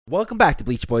Welcome back to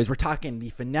Bleach Boys. We're talking the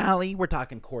finale. We're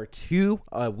talking Cour 2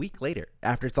 a week later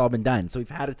after it's all been done. So we've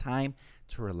had a time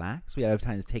to relax. We had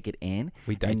time to take it in.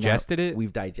 We digested it.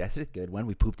 We've digested it. Good one.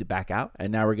 We pooped it back out.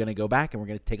 And now we're going to go back and we're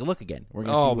going to take a look again. We're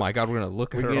gonna my God. We're going to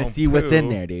look at We're going to see what's in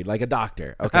there, dude. Like a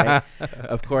doctor. Okay.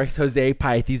 Of course, Jose,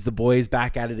 Pythes, the boys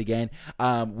back at it again.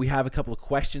 We have a couple of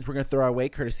questions we're going to throw our way,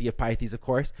 courtesy of Pythes, of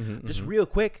course. Just real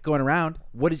quick, going around,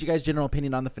 what is your guys' general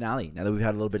opinion on the finale now that we've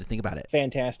had a little bit to think about it?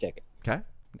 Fantastic. Okay.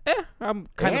 I'm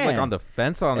kind of like on the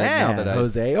fence on it now that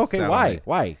Jose. Okay,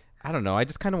 why? I don't know. I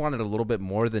just kind of wanted a little bit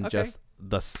more than just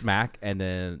the smack and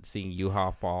then seeing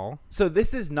Yuha fall. So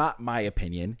this is not my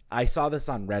opinion. I saw this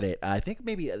on Reddit, I think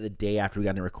maybe the day after we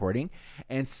got into recording,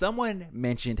 and someone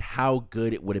mentioned how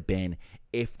good it would have been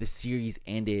if the series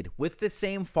ended with the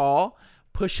same fall,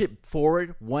 push it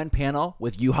forward one panel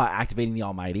with Yuha activating the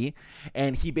Almighty,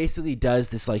 and he basically does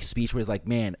this like speech where he's like,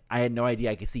 man, I had no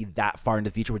idea I could see that far into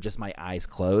the future with just my eyes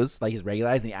closed, like his regular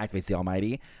eyes, and he activates the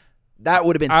Almighty. That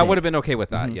would have been sick. I would have been okay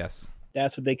with that. Yes,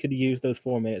 that's what they could use those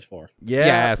 4 minutes for. Yeah.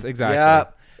 Yes, exactly.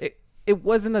 Yeah. It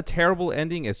wasn't a terrible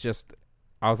ending. It's just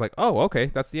I was like, oh, okay,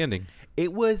 that's the ending.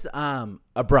 It was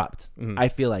abrupt. I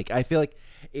feel like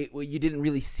you didn't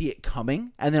really see it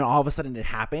coming, and then all of a sudden it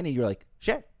happened, and you're like,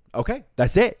 shit. Okay,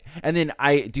 that's it. And then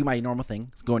I do my normal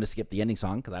thing, going to skip the ending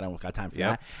song because I don't got time for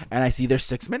that. And I see there's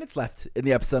 6 minutes left in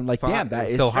the episode. I'm like, damn, that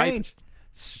is still strange.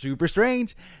 Super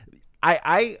strange.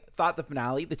 I thought the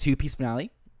finale, the 2-piece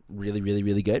finale, really, really,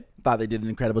 really good. Thought they did an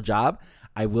incredible job.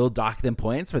 I will dock them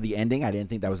points for the ending. I didn't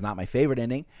think that was not my favorite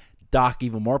ending. Dock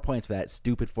even more points for that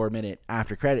stupid 4-minute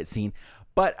after credit scene.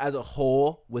 But as a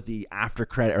whole, with the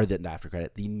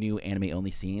the new anime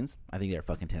only scenes, I think they're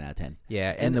fucking 10 out of 10.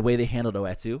 Yeah, and the way they handled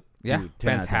Oetsu, dude,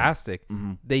 fantastic.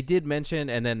 They did mention,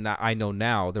 and then I know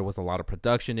now there was a lot of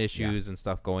production issues and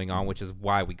stuff going on, which is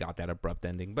why we got that abrupt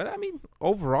ending. But I mean,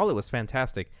 overall, it was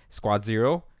fantastic. Squad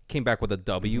Zero came back with a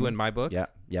W in my books.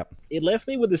 Yep. It left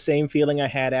me with the same feeling I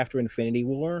had after Infinity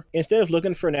War. Instead of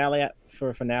looking for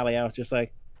a finale, I was just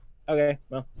like, okay,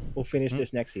 well, we'll finish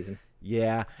this next season.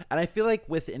 Yeah, and I feel like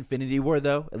with Infinity War,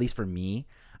 though, at least for me,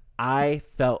 I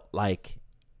felt like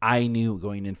I knew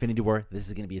going into Infinity War, this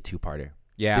is going to be a 2-parter.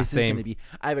 Yeah, this is going to be.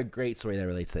 I have a great story that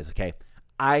relates to this. Okay,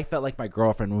 I felt like my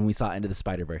girlfriend when we saw Into the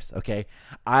Spider-Verse. Okay,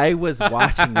 I was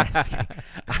watching this.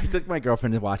 I took my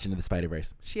girlfriend to watch Into the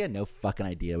Spider-Verse. She had no fucking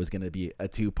idea it was going to be a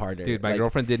 2-parter. Dude, my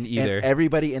girlfriend didn't either. And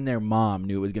everybody and their mom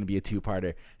knew it was going to be a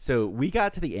 2-parter. So we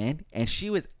got to the end, and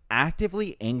she was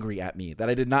actively angry at me that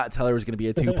I did not tell her it was going to be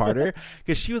a 2-parter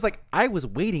because she was like, I was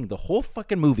waiting the whole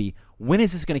fucking movie. When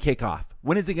is this going to kick off?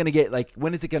 When is it going to get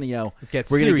we're going to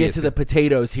get to the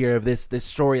potatoes here of this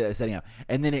story that is setting up,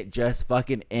 and then it just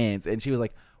fucking ends. And she was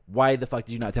like, why the fuck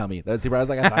did you not tell me? That's I was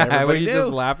like, I thought everybody knew. Just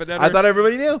laughing at her? I thought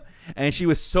everybody knew, and she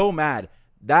was so mad.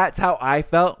 That's how I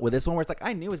felt with this one, where it's like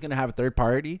I knew it was going to have a third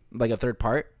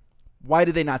part. Why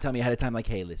did they not tell me ahead of time? Like,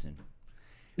 hey, listen,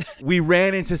 we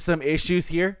ran into some issues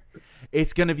here.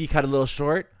 It's going to be cut a little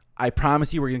short. I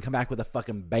promise you we're going to come back with a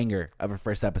fucking banger of a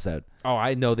first episode. Oh,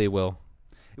 I know they will.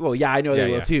 Well, yeah, I know they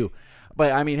will too.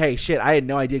 But, I mean, hey, shit, I had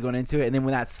no idea going into it. And then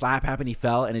when that slap happened, he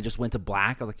fell and it just went to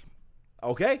black. I was like,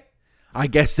 okay, I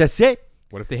guess that's it.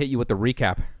 What if they hit you with the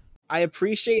recap? I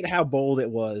appreciate how bold it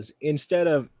was. Instead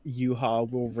of Yuha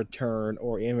will return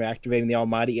or activating the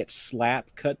Almighty, it's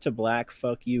slap, cut to black,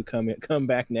 fuck you, come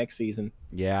back next season.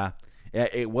 Yeah,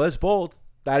 it was bold.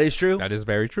 That is true. That is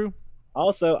very true.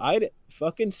 Also,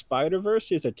 fucking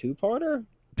Spider-Verse is a 2-parter?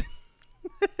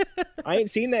 I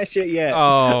ain't seen that shit yet.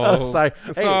 Oh, sorry.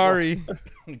 Sorry.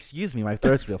 Hey, excuse me, my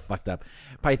throat's real fucked up.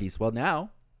 Pythes, well,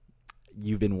 now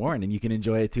you've been warned and you can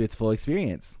enjoy it to its full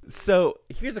experience. So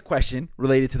here's a question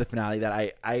related to the finale that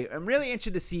I am really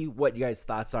interested to see what you guys'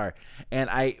 thoughts are. And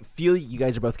I feel you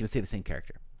guys are both going to say the same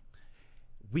character.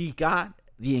 We got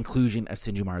the inclusion of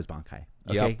Senjumaru's Bankai.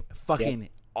 Okay? Yep. Fucking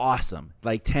awesome.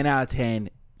 Like 10 out of 10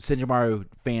 Senjumaru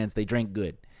fans, they drank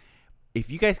good. If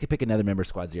you guys could pick another member of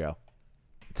Squad Zero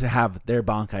to have their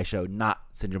Bankai show, not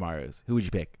Senjumaru's, who would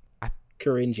you pick?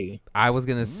 Korinji. I was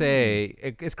going to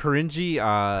say, is Korinji...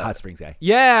 Hot Springs guy.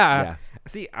 Yeah.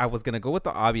 See, I was going to go with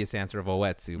the obvious answer of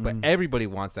Oetsu, but everybody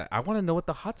wants that. I want to know what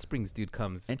the Hot Springs dude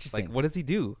comes. Interesting. Like, what does he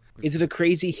do? Is it a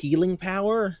crazy healing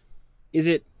power? Is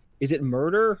it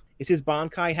murder? Is his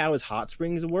Bankai how his Hot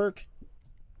Springs work?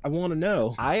 I want to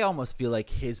know. I almost feel like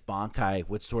his Bankai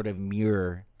would sort of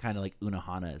mirror kind of like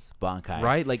Unohana's Bankai.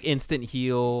 Right? Like instant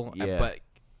heal, but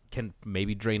can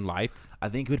maybe drain life. I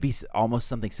think it would be almost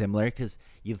something similar because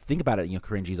you think about it,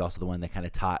 Korinji is also the one that kind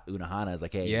of taught Unohana. Is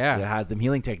like, hey, it has them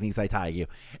healing techniques I taught you.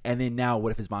 And then now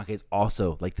what if his Bankai is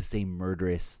also like the same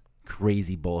murderous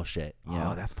crazy bullshit. You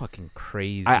know? That's fucking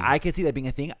crazy. I could see that being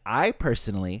a thing. I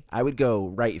would go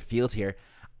right field here.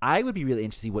 I would be really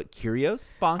interested to see what Curio's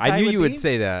Bankai I knew you be. would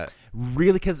say that.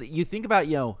 Really, because you think about,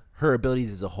 her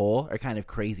abilities as a whole are kind of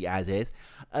crazy as is.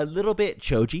 A little bit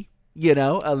Choji,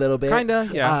 a little bit. Kinda,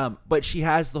 yeah. But she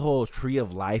has the whole tree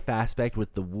of life aspect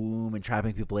with the womb and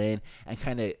trapping people in and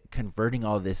kind of converting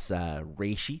all this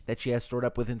reishi that she has stored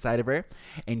up with inside of her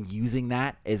and using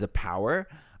that as a power.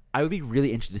 I would be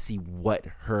really interested to see what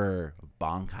her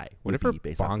Bankai would be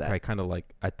based off that. Bankai kind of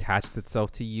like attached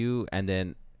itself to you and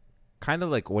then kind of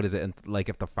like, what is it? And like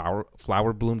if the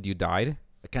flower bloomed, you died?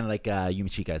 Kind of like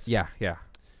Yumichika's. Yeah.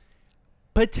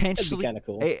 Potentially. That'd be kind of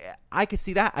cool. I could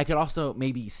see that. I could also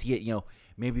maybe see it,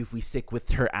 maybe if we stick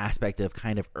with her aspect of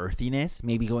kind of earthiness,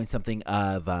 maybe going something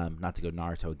of, not to go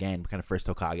Naruto again, but kind of first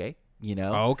Hokage,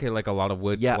 Oh, okay, like a lot of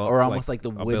wood. Yeah, or almost like the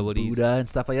wood abilities. Buddha and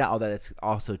stuff like that. All that's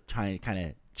also trying to kind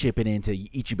of chipping into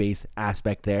Ichibe's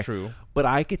aspect there. True. But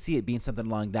I could see it being something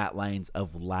along that lines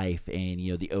of life and,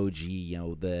 the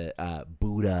OG, the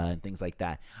Buddha and things like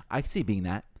that. I could see it being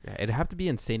that. Yeah, it'd have to be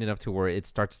insane enough to where it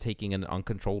starts taking an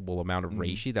uncontrollable amount of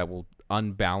reishi that will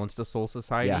unbalance the Soul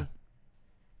Society. Yeah.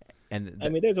 And I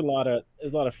mean, there's a lot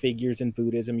of figures in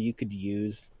Buddhism you could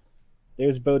use.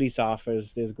 There's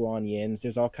bodhisattvas, there's guanyins,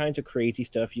 there's all kinds of crazy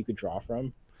stuff you could draw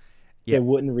from. Yeah. That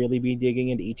wouldn't really be digging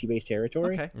into Ichibe's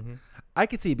territory. Okay. I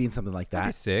could see it being something like that'd be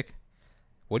that. sick.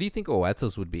 What do you think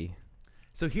Oetsu's would be?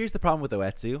 So here's the problem with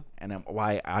Oetsu, and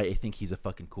why I think he's a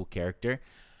fucking cool character.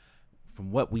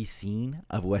 From what we've seen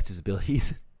of Oetsu's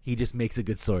abilities, he just makes a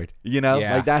good sword. Yeah.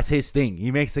 Like that's his thing.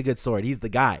 He makes a good sword. He's the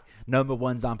guy. #1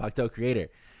 Zanpakuto creator.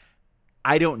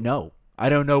 I don't know. I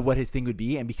don't know what his thing would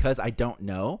be, and because I don't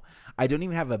know, I don't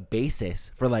even have a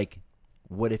basis for like,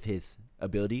 what if his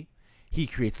ability, he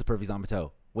creates the perfect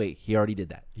Zanpakuto. Wait, he already did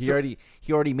that. He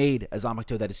already made a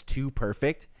Zanpakuto that is too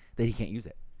perfect that he can't use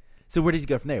it. So where does he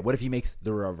go from there? What if he makes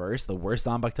the reverse, the worst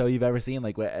Zanpakuto you've ever seen?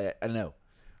 Like, what, I don't know.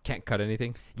 Can't cut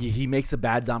anything. He makes a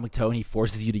bad Zanpakuto and he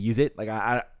forces you to use it. Like,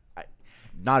 I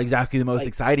not exactly the most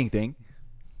exciting thing.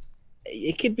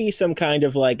 It could be some kind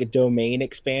of like a domain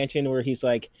expansion where he's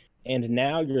like, and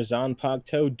now your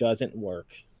Zanpakuto doesn't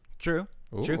work. True.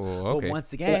 Ooh, True. okay. But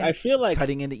once again, But I feel like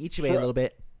cutting into Ichibe a little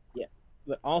bit. Yeah,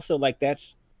 but also like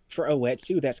that's for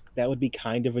Oetsu. That would be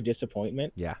kind of a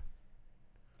disappointment. Yeah.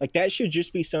 Like that should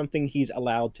just be something he's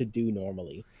allowed to do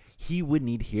normally. He would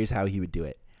need. Here's how he would do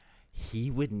it.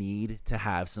 He would need to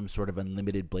have some sort of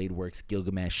unlimited Blade Works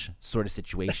Gilgamesh sort of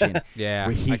situation. Yeah,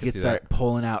 where he I could start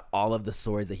pulling out all of the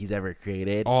swords that he's ever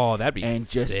created. Oh, that'd be and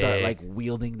sick. just start like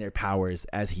wielding their powers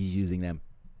as he's using them.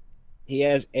 He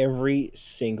has every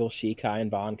single Shikai and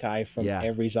Bankai from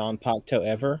every Zanpakuto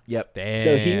ever. Yep.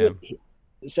 Damn.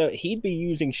 So he'd be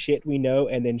using shit we know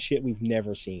and then shit we've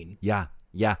never seen. Yeah.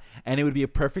 And it would be a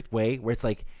perfect way where it's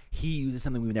like he uses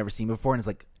something we've never seen before and it's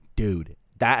like, dude,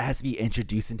 that has to be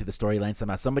introduced into the storyline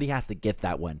somehow. Somebody has to get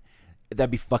that one.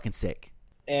 That'd be fucking sick.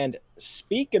 And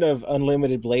speaking of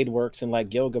unlimited blade works and like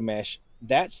Gilgamesh,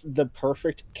 that's the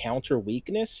perfect counter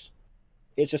weakness.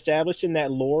 It's established in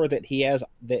that lore that he has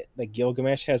that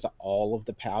Gilgamesh has all of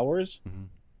the powers,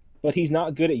 but he's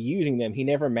not good at using them. He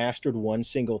never mastered one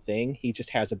single thing. He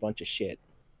just has a bunch of shit.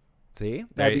 See?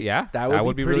 That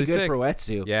would be pretty really good sick for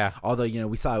Uetsu. Yeah. Although,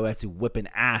 we saw Uetsu whipping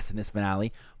ass in this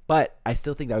finale, but I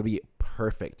still think that would be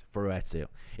perfect for Uetsu.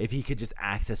 If he could just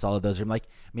access all of those from like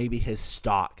maybe his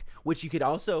stock, which you could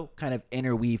also kind of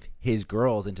interweave his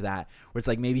girls into that, where it's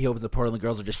like maybe he opens the portal and the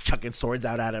girls are just chucking swords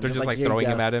out at him. They're just like throwing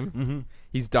him at him. Mm-hmm.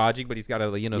 He's dodging, but he's got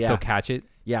to, still catch it.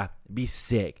 Yeah, be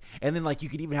sick. And then like you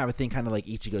could even have a thing kind of like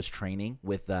Ichigo's training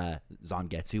with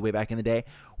Zangetsu way back in the day,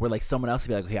 where like someone else would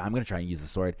be like, okay, I'm gonna try and use the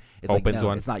sword. It's Opens like, no,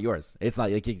 one. it's not yours. It's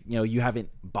not like you haven't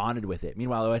bonded with it.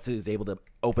 Meanwhile, Uetsu is able to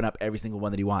open up every single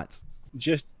one that he wants.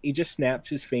 He just snaps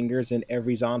his fingers and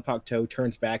every Zanpakuto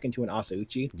turns back into an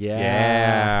Asauchi.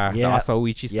 Yeah. The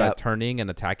Asauchi start turning and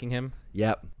attacking him.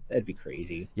 Yep. That'd be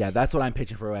crazy. Yeah, that's what I'm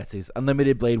pitching for Uetsu's.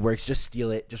 Unlimited Blade Works. Just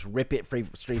steal it. Just rip it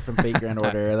straight from Fate Grand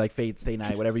Order, or like Fate Stay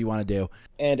Night, whatever you want to do.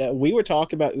 And we were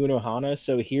talking about Unohana,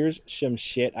 so here's some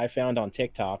shit I found on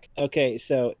TikTok. Okay,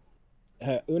 so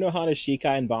Unohana's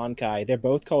Shikai and Bankai, they're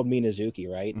both called Minazuki,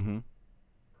 right? Mm-hmm.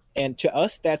 And to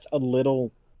us, that's a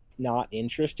little not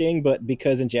interesting, but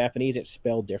because in Japanese it's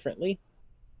spelled differently.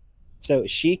 So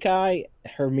Shikai,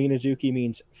 her Minazuki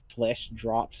means flesh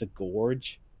drops a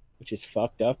gorge, which is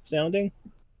fucked up sounding.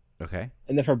 Okay.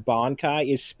 And then her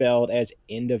Bankai is spelled as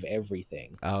end of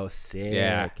everything. Oh, sick.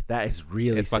 Yeah. That is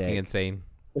really It's sick. fucking insane.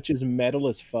 Which is metal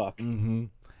as fuck. Mm-hmm.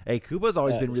 Hey, Kubo's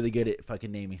always been really good at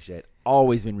fucking naming shit.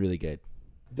 Always been really good.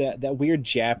 that weird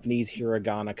Japanese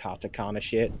hiragana katakana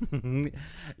shit.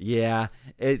 Yeah,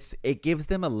 it gives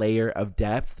them a layer of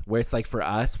depth where it's like for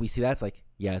us, we see that it's like,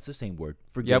 yeah, it's the same word.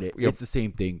 Forget it. It's the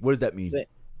same thing. What does that mean?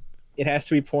 It has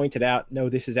to be pointed out. No,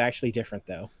 this is actually different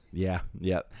though. Yeah.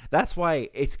 That's why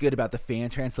it's good about the fan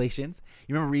translations.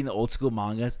 You remember reading the old school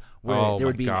mangas where there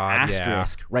would be an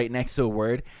asterisk right next to a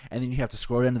word, and then you have to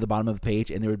scroll down to the bottom of the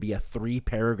page, and there would be a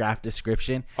 3-paragraph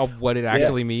description of what it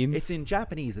actually means. It's in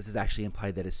Japanese. This is actually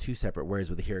implied that it's 2 separate words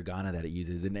with the hiragana that it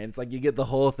uses, and it's like you get the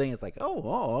whole thing. It's like,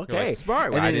 oh, okay, like,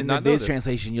 smart. And then in the Viz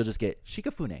translation, you'll just get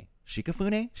shikafune.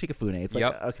 It's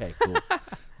like, okay, cool.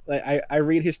 Like I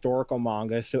read historical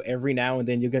manga, so every now and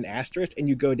then you get an asterisk and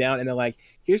you go down and they're like,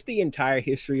 here's the entire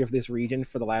history of this region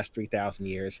for the last 3,000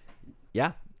 years.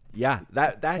 Yeah.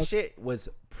 That shit was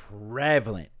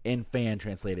prevalent in fan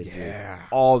translated series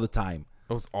all the time.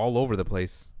 It was all over the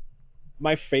place.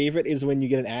 My favorite is when you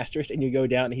get an asterisk and you go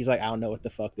down and he's like, I don't know what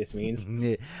the fuck this means.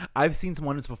 I've seen some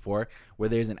ones before where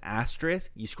there's an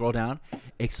asterisk, you scroll down,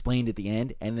 explained at the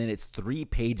end, and then it's 3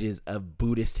 pages of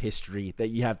Buddhist history that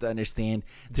you have to understand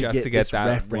to get this that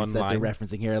reference that they're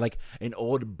referencing here. Like an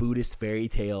old Buddhist fairy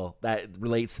tale that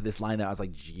relates to this line that I was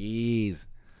like, jeez.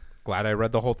 Glad I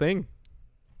read the whole thing.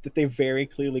 That they very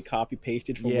clearly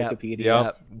copy-pasted from Wikipedia.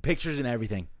 Yeah, pictures and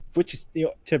everything. Which is,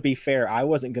 to be fair, I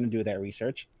wasn't going to do that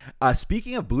research.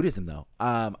 Speaking of Buddhism, though,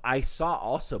 I saw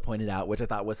also pointed out, which I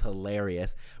thought was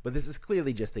hilarious, but this is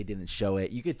clearly just they didn't show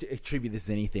it. You could attribute this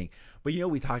to anything. But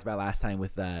we talked about last time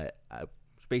with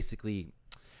basically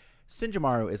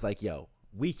Shinjamaru is like, yo,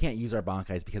 we can't use our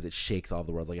bankais because it shakes all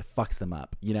the world. Like, it fucks them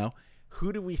up,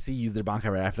 Who do we see use their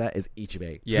bankai right after that is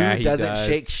Ichibei. Yeah, Who doesn't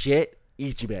shake shit?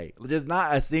 Ichibei. There's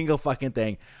not a single fucking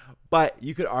thing. But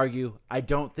you could argue, I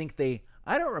don't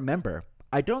remember.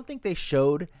 I don't think they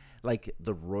showed like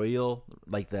the royal,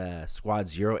 like the Squad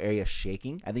Zero area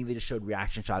shaking. I think they just showed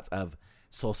reaction shots of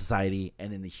Soul Society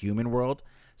and in the human world.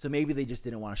 So maybe they just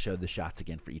didn't want to show the shots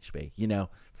again for Ichibei.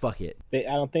 Fuck it. I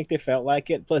don't think they felt like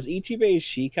it. Plus, Ichibei's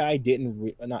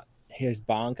Shikai his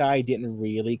Bankai didn't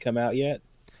really come out yet.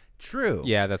 True.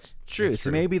 Yeah, that's true.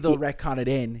 So maybe they'll retcon it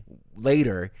in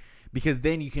later. Because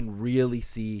then you can really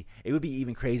see. It would be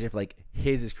even crazier if like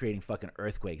his is creating fucking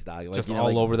earthquakes, dog. Like, just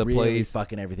all over the really place,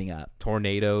 fucking everything up.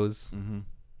 Tornadoes.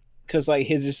 Because like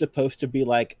his is supposed to be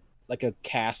like a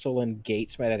castle and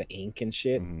gates made out of ink and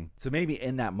shit. So maybe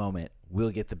in that moment we'll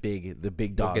get the big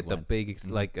dog. We'll get the big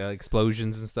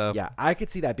explosions and stuff. Yeah, I could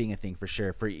see that being a thing for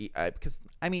sure. Because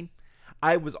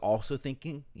I was also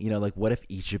thinking, like what if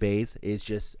Ichibei's is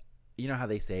just. You know how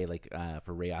they say, like,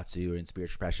 for Reiatsu or in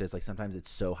Spiritual Precious, like, sometimes it's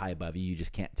so high above you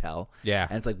just can't tell. Yeah.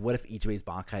 And it's like, what if Ichibei's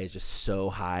Bankai is just so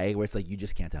high where it's like, you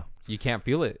just can't tell. You can't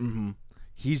feel it.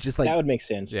 He's just like... That would make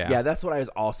sense. Yeah, that's what I was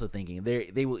also thinking.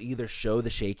 They will either show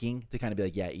the shaking to kind of be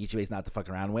like, yeah, Ichibei's not to fuck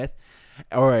around with,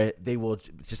 or they will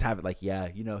just have it like, yeah,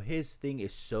 his thing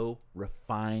is so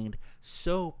refined,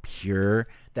 so pure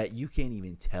that you can't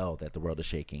even tell that the world is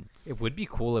shaking. It would be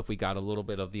cool if we got a little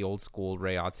bit of the old school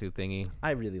Reiatsu thingy.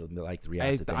 I really liked the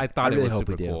Reiatsu thing. I thought really it was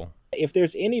super cool. If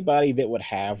there's anybody that would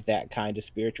have that kind of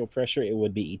spiritual pressure, it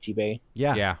would be Ichibei.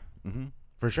 Yeah.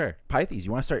 For sure. Pythes,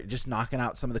 you want to start just knocking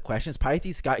out some of the questions?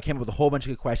 Pythes came up with a whole bunch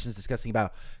of good questions discussing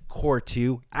about Cour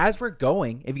 2. As we're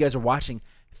going, if you guys are watching,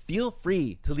 feel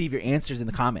free to leave your answers in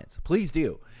the comments. Please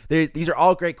do. These are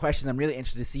all great questions. I'm really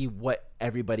interested to see what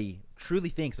everybody truly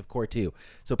thinks of Cour 2.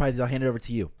 So, Pythes, I'll hand it over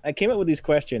to you. I came up with these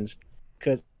questions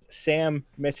because Sam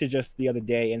messaged us the other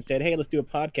day and said, hey, let's do a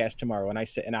podcast tomorrow.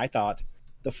 And I thought,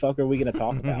 the fuck are we going to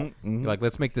talk about? Like,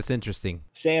 let's make this interesting.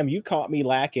 Sam, you caught me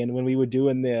lacking when we were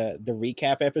doing the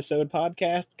recap episode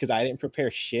podcast because I didn't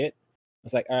prepare shit. I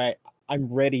was like, all right,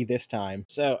 I'm ready this time.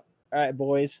 So, all right,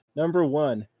 boys. Number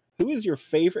 1, who is your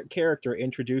favorite character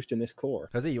introduced in this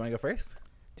Cour? Jose, you want to go first?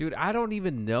 Dude, I don't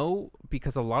even know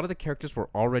because a lot of the characters were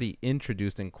already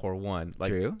introduced in Cour 1. Like,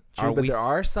 True, but there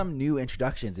are some new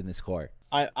introductions in this Cour.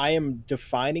 I am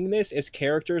defining this as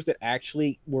characters that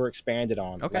actually were expanded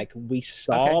on. Okay. Like, we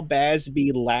saw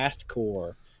Bazby last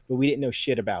Cour, but we didn't know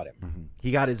shit about him.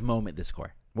 He got his moment this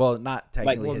Cour. Well, not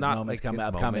technically his moment's like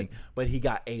upcoming, but he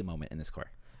got a moment in this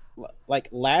Cour. Like,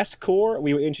 last Cour,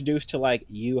 we were introduced to, like,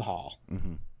 Yuha.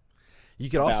 You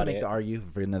could also make the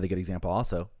argument, for another good example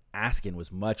also, Askin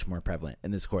was much more prevalent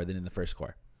in this Cour than in the first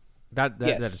Cour. That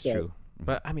is true.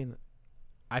 But,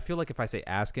 I feel like if I say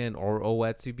Askin or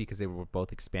Oetsu, because they were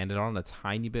both expanded on a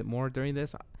tiny bit more during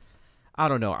this, I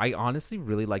don't know. I honestly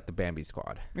really like the Bambi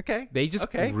squad. Okay. They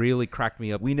just really cracked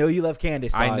me up. We know you love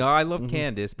Candace, dog. I know I love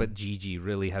Candace, but Gigi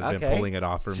really has been pulling it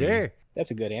off for me. Sure.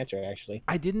 That's a good answer, actually.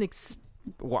 I didn't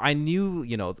I knew,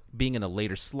 being in a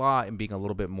later slot and being a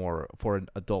little bit more for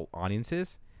adult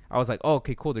audiences, I was like, oh,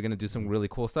 okay, cool. They're gonna do some really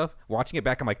cool stuff. Watching it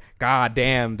back, I'm like, God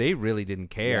damn, they really didn't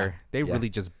care. They really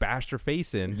just bashed her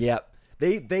face in. Yep.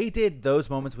 They did those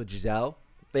moments with Giselle.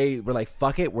 They were like,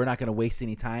 fuck it, we're not gonna waste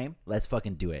any time. Let's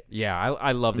fucking do it. Yeah,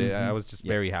 I loved it. I was just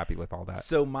very happy with all that.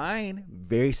 So mine,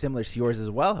 very similar to yours as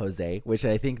well, Jose, which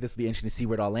I think this will be interesting to see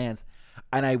where it all lands.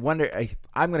 And I wonder,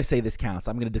 I'm going to say this counts.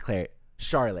 I'm going to declare it.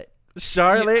 Charlotte.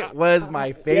 Charlotte was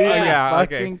my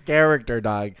favorite character,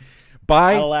 dog.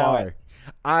 By far.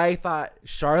 I thought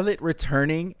Charlotte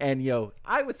returning, and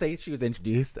I would say she was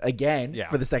introduced again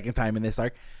for the second time in this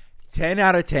arc. 10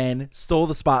 out of 10, stole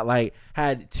the spotlight,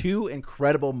 had 2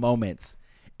 incredible moments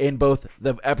in both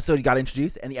the episode he got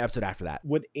introduced and the episode after that.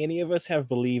 Would any of us have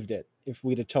believed it if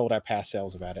we'd have told our past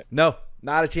selves about it? No,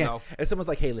 not a chance. No. If someone's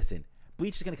like, hey, listen,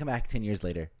 Bleach is going to come back 10 years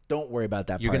later. Don't worry about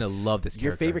that You're part. going to love this character.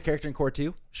 Your favorite character in Cour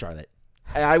 2? Charlotte.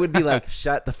 And I would be like,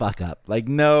 shut the fuck up. Like,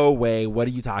 no way. What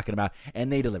are you talking about?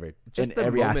 And they delivered just in the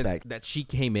every moment aspect. that she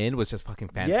came in was just fucking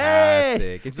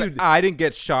fantastic. Yes! It's Dude, like, I didn't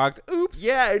get shocked. Oops.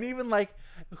 Yeah, and even like,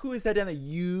 who is that down there?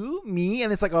 You, me,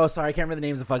 and it's like, oh, sorry, I can't remember the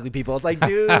names of ugly people. It's like,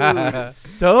 dude,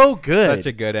 so good. Such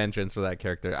a good entrance for that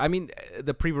character. I mean,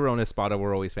 the pre-Verona Spada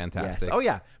were always fantastic. Yes. Oh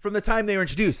yeah, from the time they were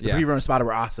introduced, the pre-Verona Spada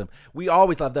were awesome. We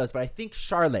always loved those, but I think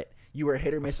Charlotte, you were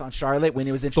hit or miss on Charlotte when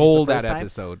it was introduced the first time.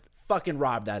 Episode. Fucking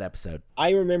robbed that episode.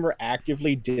 I remember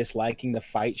actively disliking the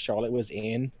fight Charlotte was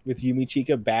in with Yumi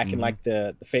Chica back in like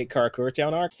the fake Cour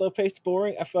Town arc. Slow paced,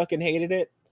 boring. I fucking hated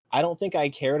it. I don't think I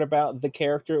cared about the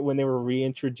character when they were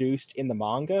reintroduced in the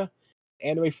manga.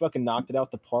 Anime fucking knocked it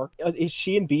out the park. Is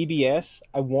she in BBS?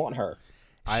 I want her.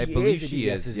 I believe she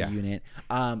is is. A unit.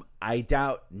 I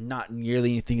doubt not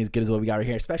nearly anything as good as what we got right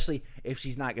here, especially if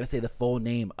she's not going to say the full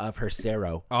name of her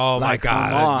Sero. Oh my god!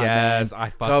 Come on, yes, man. I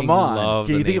fucking love.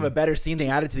 Can you think of a better scene they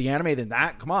added to the anime than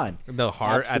that? Come on. The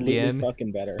heart Absolutely at the end,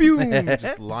 fucking better. Boom,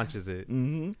 just launches it.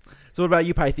 Mm-hmm. So what about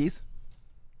you, Pythes?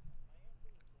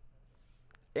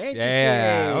 Interesting.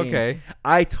 Yeah, okay.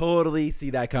 I totally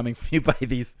see that coming from you,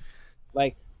 Pythes.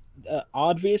 Like,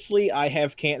 obviously, I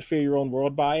have can't fear your own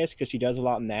world bias because she does a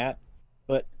lot in that.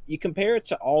 But you compare it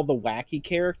to all the wacky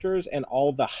characters and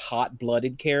all the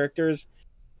hot-blooded characters,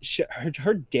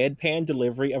 her deadpan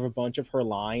delivery of a bunch of her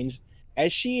lines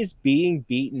as she is being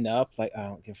beaten up, like, I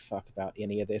don't give a fuck about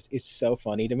any of this, is so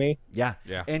funny to me. Yeah.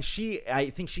 Yeah. And I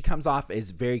think she comes off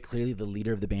as very clearly the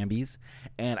leader of the Bambis.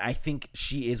 And I think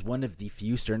she is one of the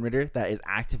few Sternritter that is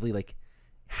actively, like,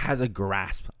 has a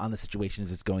grasp on the situation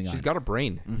as it's going on. She's got a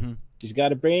brain. Mm-hmm. She's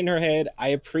got a brain in her head. I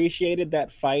appreciated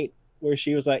that fight where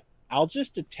she was like, I'll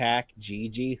just attack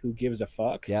Gigi, who gives a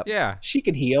fuck. Yep. Yeah. She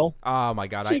can heal. Oh my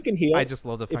god. She can heal. I just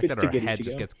love the fact it's that her to get head Ichigo.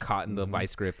 just gets caught in the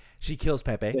vice grip. She kills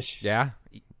Pepe. Yeah.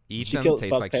 Eats She them, killed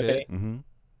tastes fuck like Pepe. shit. Mm-hmm.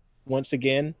 Once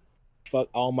again, fuck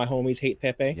all my homies hate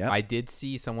Pepe. Yep. I did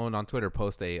see someone on Twitter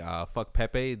post a fuck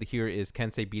Pepe. Here is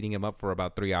Kensei beating him up for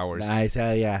about 3 hours. Nice.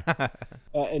 Hell yeah.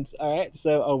 And all right,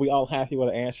 so are we all happy with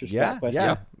the answers to that question?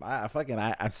 Yeah.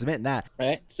 I'm submitting that. All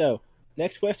right, so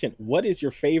next question. What is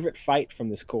your favorite fight from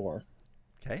this core?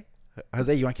 Okay.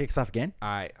 Jose, you want to kick us off again?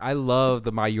 I love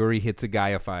the Mayuri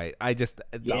Hitsugaya fight.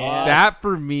 Yeah. That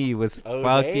for me was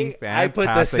fucking fantastic. I put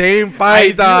the same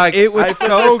fight, dog. It was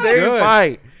so good.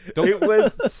 Fight. It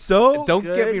was so Don't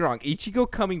good. get me wrong. Ichigo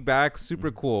coming back,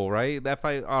 super cool, right? That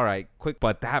fight, all right, quick.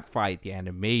 But that fight, the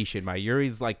animation,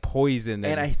 Mayuri's like poison.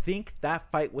 And I think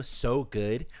that fight was so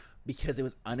good because it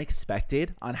was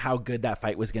unexpected on how good that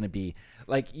fight was going to be.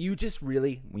 Like, you just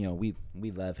really, we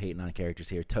love hating on characters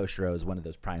here. Toshiro is one of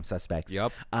those prime suspects.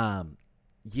 Yep.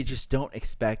 You just don't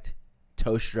expect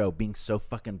Toshiro being so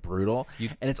fucking brutal.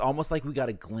 And it's almost like we got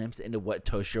a glimpse into what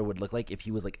Toshiro would look like if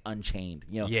he was like unchained,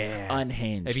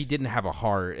 unhinged. If he didn't have a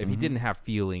heart, if he didn't have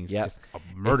feelings, just a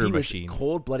if murder he machine. Was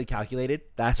cold-blooded, calculated.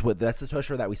 That's the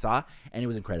Toshiro that we saw, and it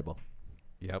was incredible.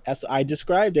 Yep. I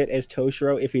described it as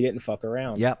Toshiro if he didn't fuck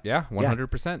around. Yep. Yeah,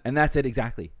 100%. And that's it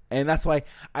exactly. And that's why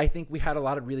I think we had a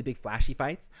lot of really big flashy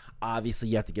fights. Obviously,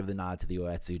 you have to give the nod to the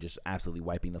Oetsu just absolutely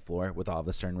wiping the floor with all of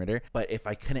the Sternritter. But if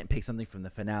I couldn't pick something from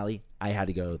the finale, I had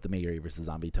to go the Mayuri versus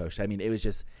Zombie Tosh. I mean, it was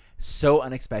just so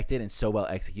unexpected and so well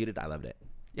executed. I loved it.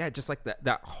 Yeah, just like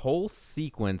that whole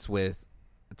sequence with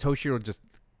Toshiro just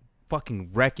fucking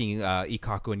wrecking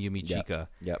Ikaku and Yumi Chika.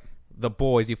 Yep. The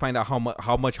boys, you find out how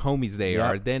much homies they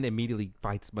are, then immediately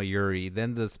fights Mayuri,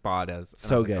 then the Spadas.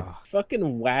 So good.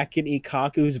 Fucking whacking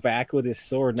Ikaku's back with his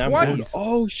sword. And I'm going,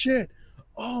 oh shit.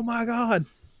 Oh my god.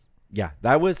 Yeah,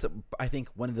 that was, I think,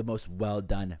 one of the most well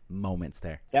done moments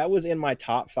there. That was in my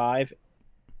top 5.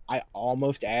 I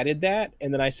almost added that,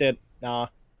 and then I said, nah,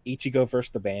 Ichigo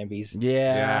versus the Bambis.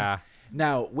 Yeah.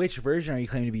 Now, which version are you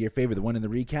claiming to be your favorite? The one in the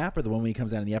recap or the one when he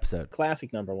comes out in the episode?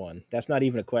 Classic number one. That's not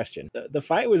even a question. The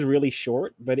fight was really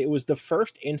short, but it was the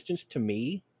first instance to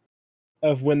me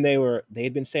of when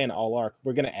they'd been saying all arc,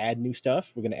 we're going to add new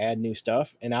stuff. We're going to add new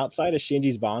stuff. And outside of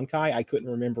Shinji's Bankai, I couldn't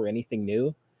remember anything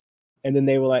new. And then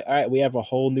they were like, all right, we have a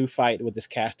whole new fight with this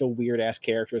cast of weird-ass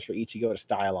characters for Ichigo to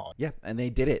style on. Yeah, and they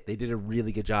did it. They did a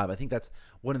really good job. I think that's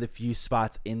one of the few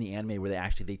spots in the anime where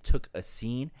they took a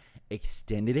scene,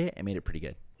 extended it, and made it pretty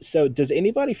good. So does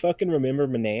anybody fucking remember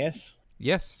Maneus?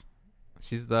 Yes.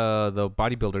 She's the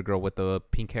bodybuilder girl with the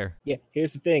pink hair. Yeah,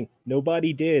 here's the thing.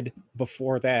 Nobody did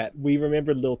before that. We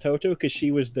remembered Lil Toto because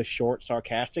she was the short,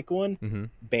 sarcastic one. Mm-hmm.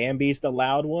 Bambi's the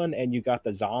loud one, and you got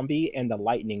the zombie and the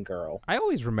lightning girl. I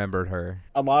always remembered her.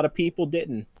 A lot of people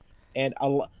didn't. And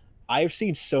I've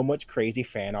seen so much crazy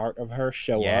fan art of her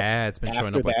show up. Yeah, it's been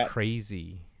showing up like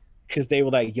crazy. Because they were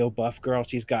like, yo, buff girl,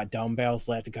 she's got dumbbells,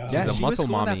 let's go. Yeah, She's a she was muscle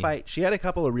cool in mommy. that fight. She had a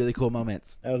couple of really cool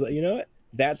moments. I was like, you know what?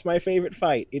 That's my favorite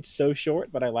fight. It's so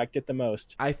short, but I liked it the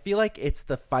most. I feel like it's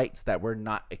the fights that we're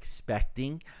not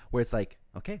expecting, where it's like,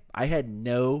 okay, I had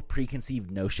no preconceived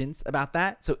notions about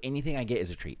that, so anything I get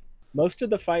is a treat. Most of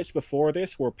the fights before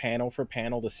this were panel for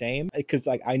panel the same, because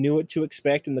like I knew what to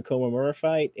expect in the Komamura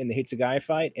fight, in the Hitsugai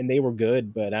fight, and they were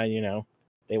good, but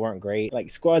they weren't great. Like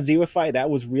Squad Zero fight, that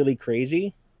was really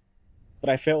crazy, but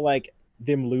I felt like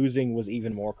them losing was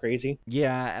even more crazy.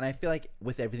 Yeah, and I feel like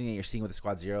with everything that you're seeing with the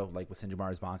Squad Zero, like with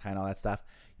Senjumaru's Bankai and all that stuff,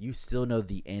 you still know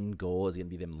the end goal is going to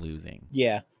be them losing.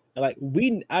 Yeah. Like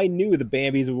I knew the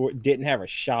Bambis didn't have a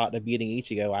shot of beating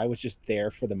Ichigo. I was just there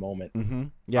for the moment. Mm-hmm.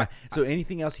 Yeah. So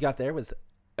anything else you got there was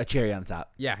a cherry on the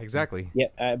top. Yeah, exactly.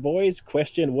 Yeah. Boys,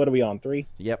 question, what are we on, 3?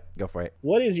 Yep, go for it.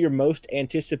 What is your most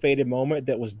anticipated moment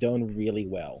that was done really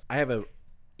well? I have a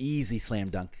easy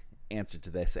slam dunk answer to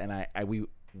this, and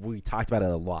we talked about it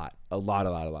a lot.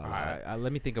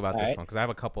 Let me think about this one because I have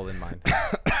a couple in mind.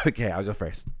 Okay, I'll go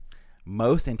first.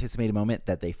 Most anticipated moment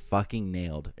that they fucking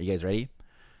nailed. Are you guys ready?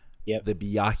 Yep. The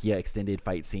Byakuya extended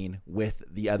fight scene with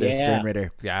the other Stern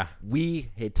Ritter. Yeah.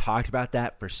 We had talked about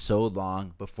that for so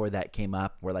long before that came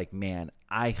up. We're like, man,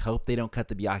 I hope they don't cut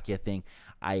the Byakuya thing.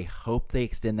 I hope they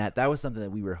extend that. That was something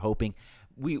that we were hoping.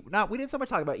 We didn't so much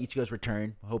talk about Ichigo's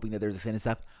return, hoping that there was extended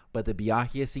stuff, but the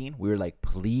Byakuya scene, we were like,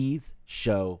 please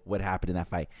show what happened in that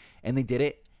fight. And they did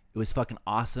it. It was fucking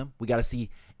awesome. We got to see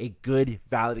a good,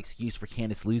 valid excuse for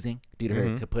Candace losing due to her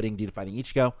kaputting, due to fighting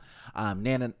Ichigo.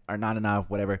 Nana, or Nana,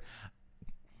 whatever,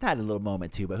 had a little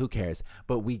moment too, but who cares?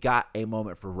 But we got a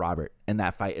moment for Robert in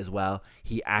that fight as well.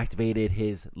 He activated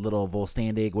his little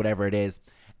Volstandig, whatever it is,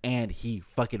 and he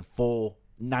fucking full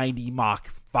 90 Mach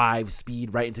 5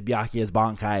 speed right into Byakuya's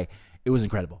Bankai. It was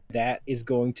incredible. That is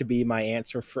going to be my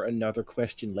answer for another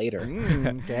question later.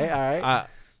 Okay, all right.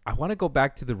 I want to go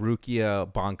back to the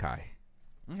Rukia Bankai.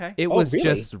 Okay. It was really?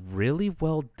 just really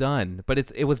well done, but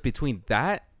it was between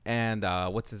that and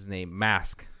what's his name,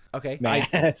 Mask. Okay.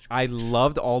 Mask. I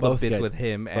loved all Both the bits good. with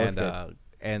him Both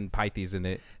and Pythes in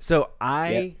it. So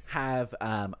I have,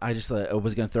 I just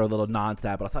was going to throw a little nod to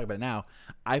that, but I'll talk about it now.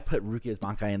 I put Rukia's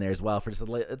Bankai in there as well for just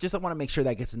I want to make sure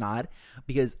that gets a nod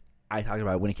because I talked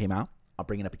about it when it came out. I'll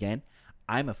bring it up again.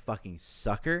 I'm a fucking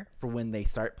sucker for when they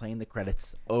start playing the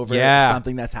credits over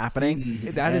something that's happening. See,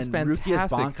 that is fantastic.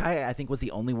 Rukia's Bankai, I think, was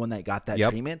the only one that got that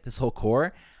treatment. This whole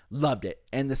core. Loved it.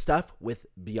 And the stuff with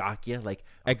Byakuya, like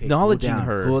acknowledging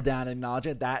her. Cool down, acknowledge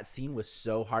it. That scene was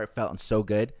so heartfelt and so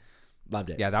good. Loved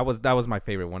it. Yeah, that was my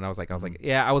favorite one. I was like,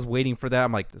 yeah, I was waiting for that.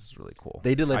 I'm like, this is really cool.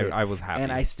 They delivered. I was happy.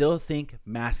 And I still think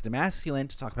Masked and Masculine,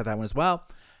 to talk about that one as well,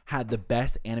 had the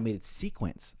best animated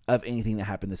sequence of anything that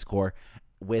happened this core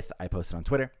with, I posted on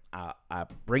Twitter. I'll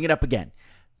bring it up again.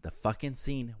 The fucking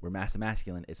scene where Masked and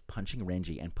Masculine is punching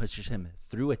Renji and pushes him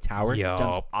through a tower,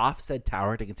 jumps off said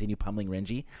tower to continue pummeling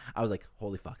Renji. I was like,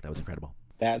 holy fuck, that was incredible.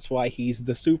 That's why he's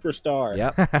the superstar.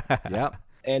 Yep.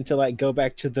 And to like go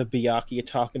back to the Byakuya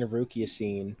talking to Rukia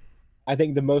scene, I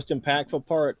think the most impactful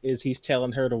part is he's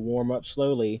telling her to warm up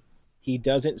slowly. He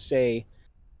doesn't say,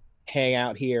 hang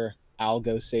out here, I'll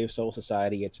go save Soul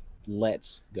Society. It's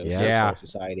let's go save Soul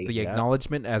Society. The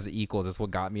acknowledgement as equals is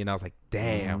what got me, and I was like,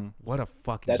 damn, what a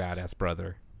fucking badass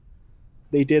brother.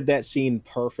 They did that scene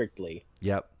perfectly.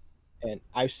 Yep. And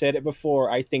I've said it before,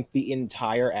 I think the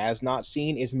entire Asnot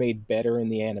scene is made better in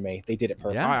the anime. They did it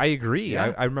perfectly. Yeah, I agree.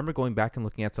 Yeah. I remember going back and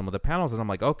looking at some of the panels, and I'm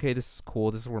like, okay, this is cool.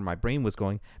 This is where my brain was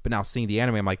going. But now seeing the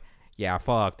anime, I'm like, yeah,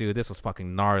 fuck, dude, this was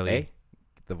fucking gnarly. Hey,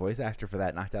 the voice actor for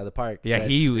that knocked out of the park. Yeah,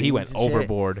 he went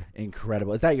overboard.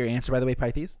 Incredible. Is that your answer, by the way,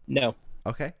 Pythes? No.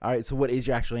 Okay. All right. So what is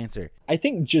your actual answer? I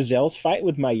think Giselle's fight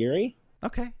with Mayuri.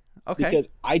 Okay. Because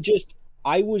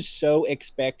I was so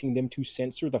expecting them to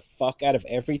censor the fuck out of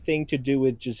everything to do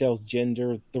with Giselle's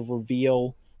gender, the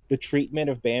reveal, the treatment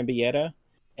of Bambietta.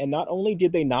 And not only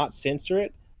did they not censor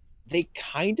it, they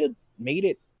kind of made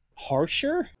it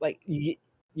harsher. Like, you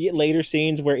get later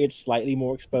scenes where it's slightly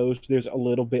more exposed. There's a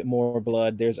little bit more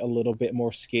blood. There's a little bit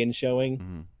more skin showing.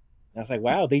 Mm-hmm. And I was like,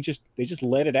 wow, they just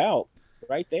let it out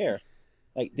right there.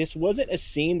 Like, this wasn't a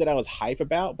scene that I was hype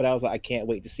about, but I was like, I can't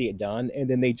wait to see it done. And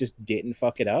then they just didn't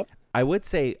fuck it up. I would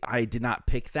say I did not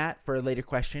pick that for a later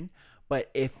question, but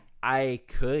if I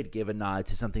could give a nod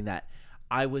to something that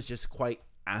I was just quite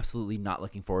absolutely not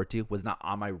looking forward to, was not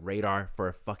on my radar for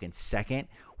a fucking second,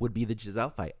 would be the Giselle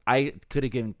fight. I could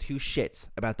have given two shits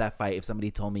about that fight if somebody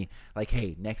told me, like,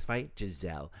 hey, next fight,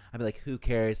 Giselle. I'd be like, who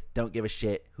cares? Don't give a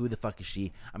shit. Who the fuck is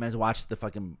she? I'm going to watch the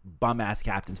fucking bum-ass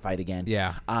captains fight again.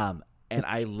 Yeah. And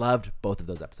I loved both of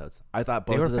those episodes. I thought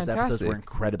both of those episodes were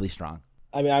incredibly strong.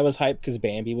 I mean, I was hyped because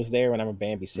Bambi was there, and I'm a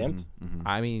Bambi simp. Mm-hmm, mm-hmm.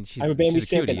 I mean, I'm a Bambi she's a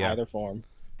simp cutie, in yeah. either form.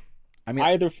 I mean,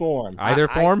 Either form. Either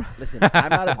form? Listen, I'm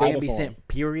not a Bambi form. simp,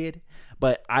 period.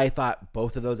 But I thought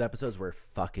both of those episodes were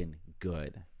fucking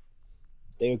good.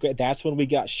 They were good. That's when we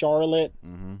got Charlotte.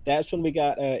 Mm-hmm. That's when we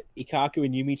got Ikaku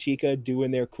and Yumi Chika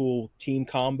doing their cool team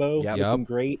combo. Yep. Looking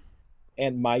great.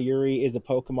 And Mayuri is a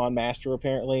Pokemon master,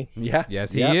 apparently. Yeah.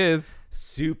 Yes, he is.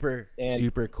 Super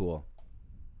cool.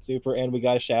 Super. And we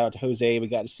got a shout out to Jose. We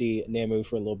got to see Nemu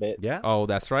for a little bit. Yeah. Oh,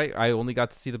 that's right. I only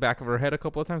got to see the back of her head a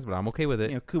couple of times, but I'm okay with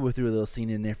it. You know, Kubo threw a little scene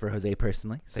in there for Jose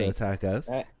personally. So that's how it goes.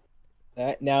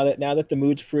 Now that the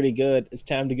mood's pretty good, it's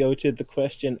time to go to the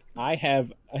question I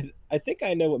have. I think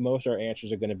I know what most of our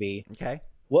answers are going to be. Okay.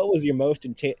 What was your most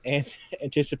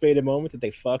anticipated moment that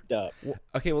they fucked up?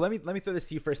 Okay, well, let me throw this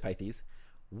to you first, Pythes.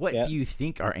 What do you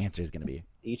think our answer is going to be?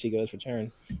 Ichigo's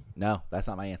return. No, that's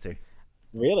not my answer.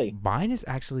 Really? Mine is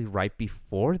actually right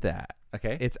before that.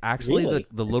 Okay. It's actually Really?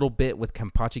 the little bit with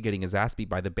Kenpachi getting his ass beat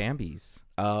by the Bambis.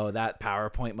 Oh, that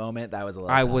PowerPoint moment, that was a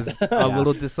little I tough. was a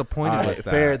little disappointed with that.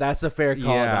 Fair, that's a fair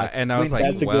call. Yeah, dog. and I was like,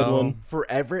 that's a good one.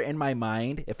 Forever in my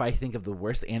mind, if I think of the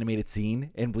worst animated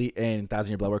scene in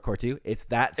Thousand Year Blood War Core 2, it's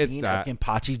that scene of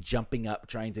Kenpachi jumping up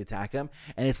trying to attack him,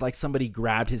 and it's like somebody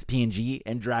grabbed his PNG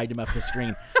and dragged him up the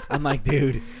screen. I'm like,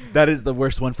 dude, that is the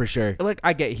worst one for sure. Like,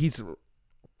 I get he's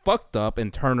fucked up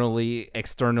internally,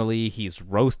 externally. He's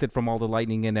roasted from all the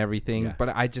lightning and everything,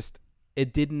 but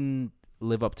it didn't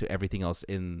live up to everything else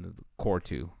in Core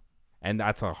 2. And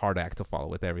that's a hard act to follow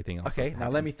with everything else. Okay, now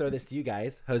let me throw this to you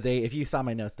guys. Jose, if you saw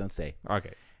my notes, don't say.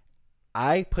 Okay.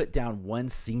 I put down one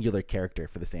singular character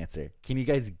for this answer. Can you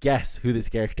guys guess who this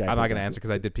character I'm not going to answer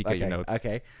because I did peek at your notes.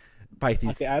 Okay.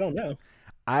 Pythes. Okay, I don't know.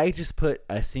 I just put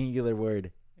a singular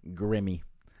word, Grimmy.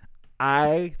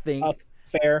 I think...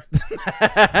 Fair.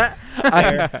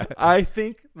 I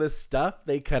think the stuff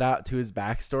they cut out to his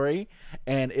backstory,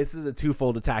 and this is a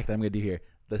twofold attack that I'm going to do here.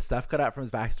 The stuff cut out from his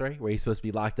backstory, where he's supposed to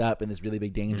be locked up in this really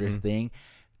big dangerous thing,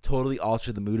 totally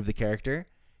altered the mood of the character.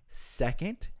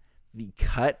 Second, the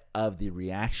cut of the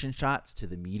reaction shots to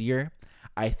the meteor,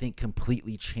 I think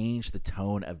completely changed the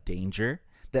tone of danger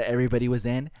that everybody was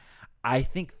in. I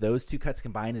think those two cuts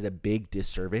combined is a big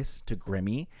disservice to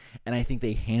Grimmy, and I think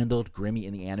they handled Grimmy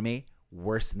in the anime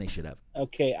worse than they should have.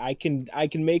 Okay, I can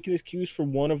make an excuse for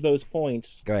one of those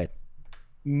points. Go ahead.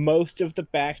 Most of the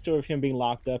backstory of him being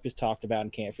locked up is talked about in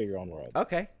Can't Figure Your Own World.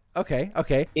 Okay.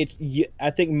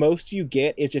 I think most you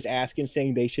get is just asking,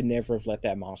 saying they should never have let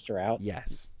that monster out.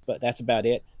 Yes. But that's about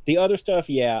it. The other stuff,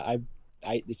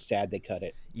 it's sad they cut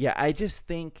it. Yeah, I just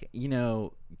think,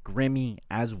 Grimmy,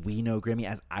 as we know Grimmy,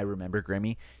 as I remember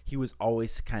Grimmy, he was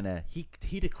always kind of, he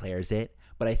declares it,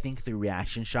 but I think the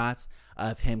reaction shots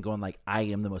of him going like, I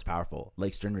am the most powerful,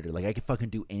 like Stern Ritter, like I can fucking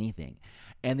do anything.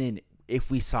 And then if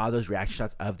we saw those reaction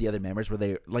shots of the other members where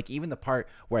they, like even the part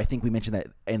where I think we mentioned that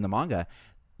in the manga,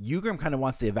 Yugrim kind of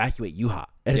wants to evacuate Yuha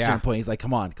at a certain point. He's like,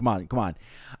 come on.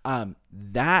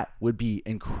 That would be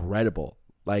incredible.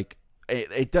 Like,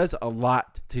 it does a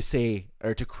lot to say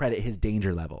or to credit his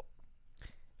danger level.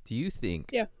 Do you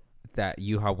think that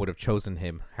Yuha would have chosen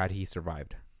him had he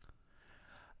survived?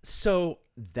 So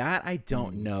that I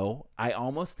don't know. I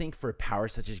almost think for power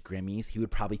such as Grimmy's, he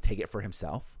would probably take it for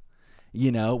himself,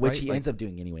 which he ends up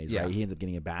doing anyways, right? He ends up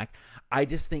getting it back. I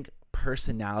just think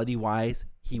personality-wise,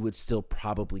 he would still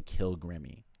probably kill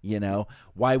Grimmy.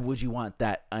 Why would you want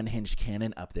that unhinged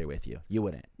cannon up there with you? You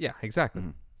wouldn't. Yeah, exactly.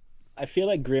 Mm-hmm. I feel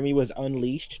like Grimmy was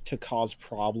unleashed to cause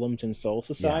problems in Soul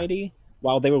Society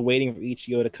while they were waiting for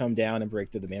Ichigo to come down and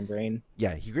break through the membrane.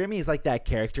 Yeah, Grimmy is like that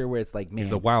character where it's like, man, he's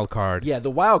the wild card. Yeah,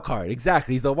 the wild card.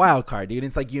 Exactly. He's the wild card, dude. And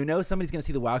it's like, somebody's going to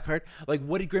see the wild card. Like,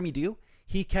 what did Grimmy do?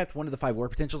 he kept one of the 5 war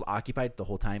potentials occupied the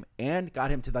whole time and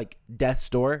got him to like death's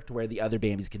door to where the other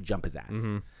Bambis could jump his ass.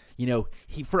 You know,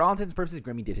 he, for all intents and purposes,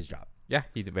 Grimmy did his job. Yeah,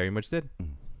 he very much did.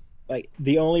 Like,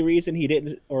 the only reason he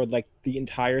didn't, or like the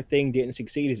entire thing didn't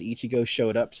succeed, is Ichigo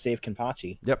showed up to save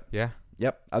Kenpachi. Yep. Yeah.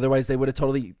 Yep. Otherwise, they would have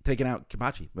totally taken out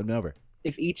Kenpachi. Would have been over.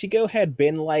 If Ichigo had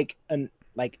been like I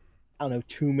don't know,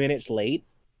 2 minutes late,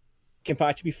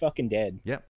 Kenpachi be fucking dead.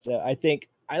 Yep. So I think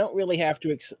I don't really have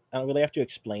to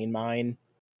explain mine.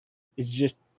 It's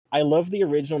just I love the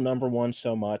original number 1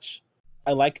 so much.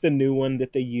 I like the new one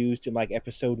that they used in like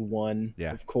episode 1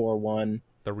 of Cour 1.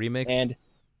 The remix. And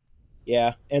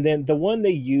yeah, and then the one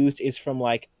they used is from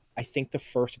like I think the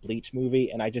first Bleach movie,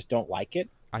 and I just don't like it.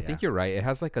 I think you're right. It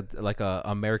has like a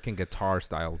American guitar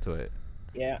style to it.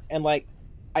 Yeah, and like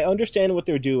I understand what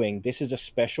they're doing. This is a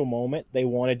special moment. They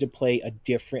wanted to play a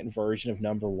different version of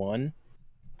number 1.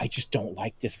 I just don't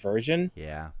like this version.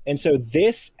 Yeah. And so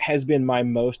this has been my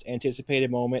most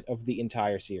anticipated moment of the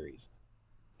entire series.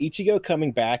 Ichigo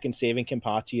coming back and saving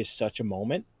Kenpachi is such a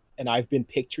moment, and I've been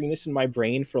picturing this in my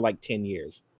brain for like 10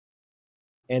 years.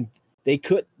 And they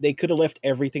could have left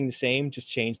everything the same, just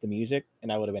changed the music,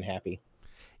 and I would have been happy.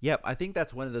 Yep, I think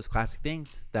that's one of those classic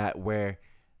things that where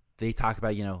they talk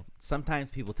about, you know,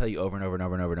 sometimes people tell you over and over and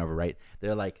over and over and over, right?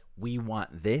 They're like, we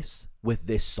want this with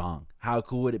this song. How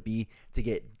cool would it be to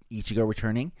get Ichigo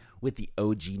returning with the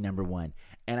OG number 1?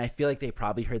 And I feel like they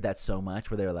probably heard that so much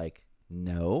where they're like,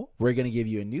 no, we're going to give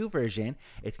you a new version.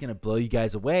 It's going to blow you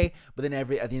guys away. But then at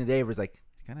the end of the day, everyone's like,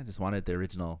 I kind of just wanted the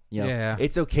original. You know,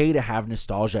 It's okay to have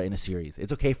nostalgia in a series.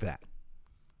 It's okay for that.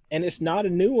 And it's not a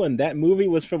new one. That movie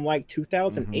was from like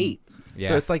 2008. Yeah.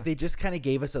 So it's like they just kind of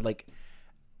gave us a like,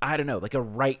 I don't know, like a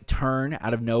right turn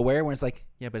out of nowhere when it's like,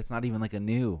 yeah, but it's not even like a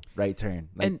new right turn.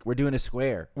 Like, and we're doing a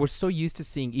square. We're so used to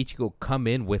seeing Ichigo come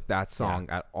in with that song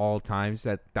at all times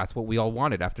that's what we all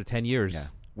wanted after 10 years. Yeah.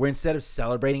 Where instead of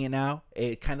celebrating it now,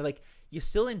 it kind of like you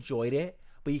still enjoyed it,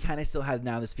 but you kind of still had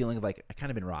now this feeling of like, I kind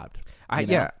of been robbed.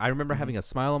 I remember having a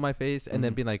smile on my face and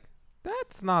then being like,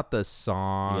 that's not the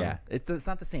song. Yeah, it's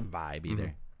not the same vibe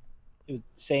either.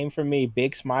 Same for me.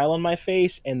 Big smile on my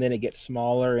face, and then it gets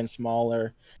smaller and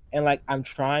smaller. And like I'm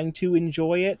trying to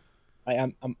enjoy it.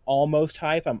 I'm almost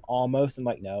hype. I'm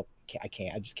like, no, I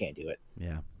can't. I just can't do it.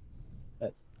 Yeah.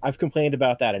 But I've complained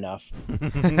about that enough.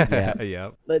 Yeah.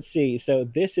 Let's see. So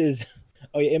this is.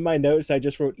 Oh yeah, in my notes I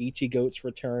just wrote Ichigo's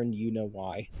return. You know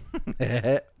why?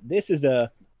 This is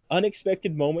a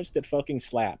unexpected moments that fucking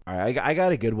slap. All right, I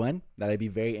got a good one that I'd be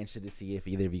very interested to see if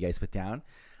either of you guys put down.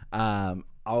 I'll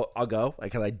go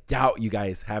because I doubt you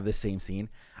guys have the same scene.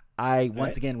 I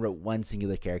once again wrote one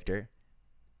singular character,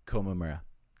 Komamura.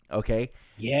 Okay.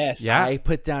 Yes. Yeah. I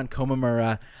put down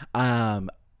Komamura.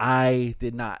 I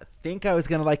did not think I was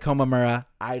gonna like Komamura.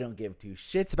 I don't give 2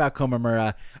 shits about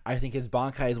Komamura. I think his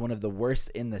Bankai is one of the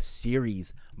worst in the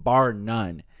series, bar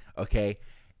none. Okay.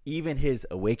 Even his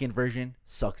awakened version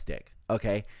sucks dick.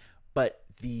 Okay. But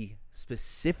the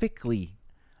specifically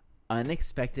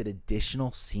unexpected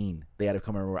additional scene they had of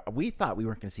Komamura, we thought we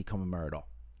weren't going to see Komamura at all.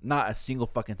 Not a single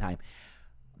fucking time.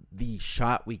 The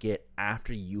shot we get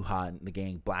after Yuha and the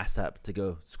gang blast up to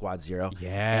go Squad Zero.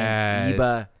 Yeah. And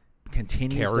Iba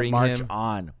continues carrying to march him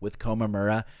on with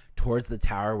Komamura towards the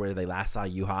tower where they last saw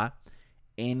Yuha.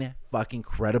 In fucking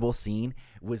credible scene.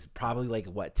 It was probably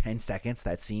like 10 seconds,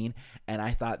 that scene, and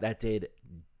I thought that did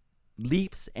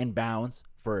leaps and bounds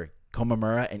for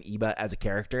Komamura and Iba as a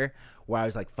character, where I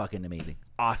was like, fucking amazing,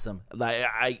 awesome. Like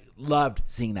I loved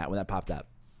seeing that when that popped up.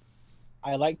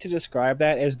 I like to describe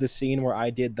that as the scene where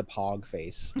I did the pog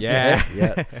face. Yeah.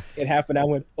 Yeah. It happened. I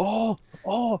went, oh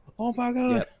my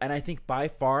god. Yep. And I think by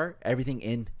far everything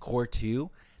in Core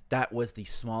 2, that was the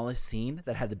smallest scene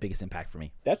that had the biggest impact for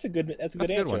me. That's a good answer.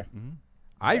 One. Mm-hmm.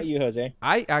 How about you, Jose?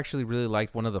 I actually really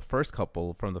liked one of the first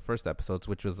couple from the first episodes,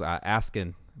 which was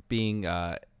Askin being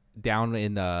down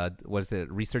in what is it,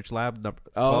 research lab number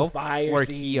 12, fire where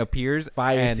scene. he appears.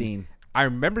 Fire and scene. I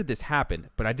remember this happened,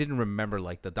 but I didn't remember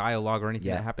like the dialogue or anything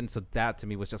Yeah. that happened. So that to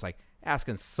me was just like,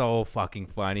 Askin's so fucking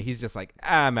funny. He's just like,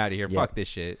 I'm out of here. Yeah. Fuck this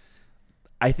shit.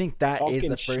 I think that is Fucking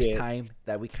the first shit. time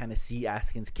that we kind of see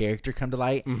Askin's character come to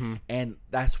light. Mm-hmm. And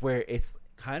that's where it's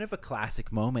kind of a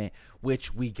classic moment,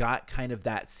 which we got kind of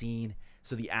that scene.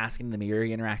 So the Askin and the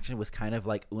Miuri interaction was kind of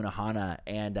like Unohana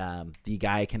and the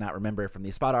guy I cannot remember from the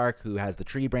Espada arc who has the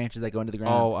tree branches that go into the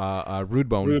ground.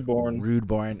 Rudebone.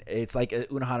 Rudeborn. It's like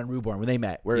Unohana and Rudeborn when they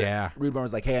met. Where Yeah. Rudeborn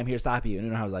was like, hey, I'm here to stop you.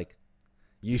 And Unohana was like,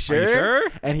 you sure? Are you sure?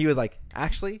 And he was like,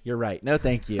 actually, you're right. No,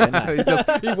 thank you. And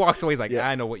he walks away. He's like, Yeah.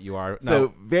 I know what you are. No.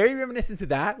 So very reminiscent to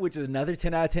that, which is another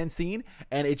 10 out of 10 scene.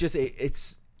 And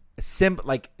it's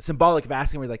symbolic of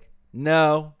Askin where he's like,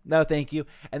 no, thank you.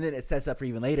 And then it sets up for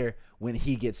even later when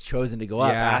he gets chosen to go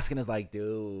up. Askin is like,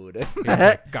 dude.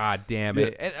 Like, God damn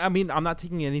it. And, I mean, I'm not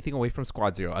taking anything away from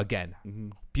Squad Zero. Again,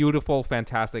 beautiful,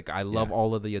 fantastic. I love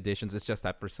all of the additions. It's just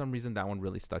that for some reason that one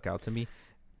really stuck out to me.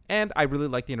 And I really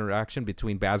like the interaction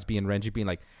between Bazby and Renji being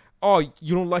like, oh,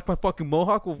 you don't like my fucking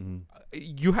mohawk? Well,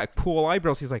 you had cool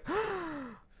eyebrows. He's like,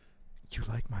 you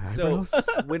like my eyebrows?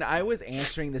 So when I was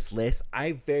answering this list,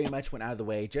 I very much went out of the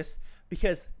way just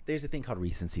because there's a thing called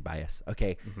recency bias.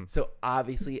 Okay. So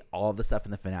obviously all of the stuff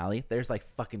in the finale, there's like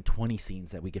fucking 20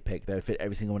 scenes that we could pick that would fit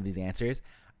every single one of these answers.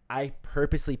 I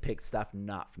purposely picked stuff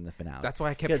not from the finale. That's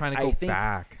why I kept trying to go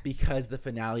back. Because the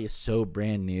finale is so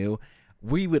brand new,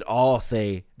 we would all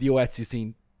say the Oetsu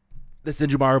scene, the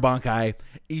Senjumaru Bankai,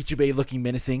 Ichibei looking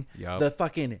menacing, the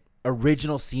fucking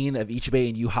original scene of Ichibei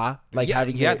and Yuha, like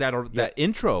having that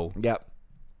intro. Yep.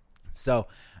 So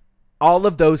all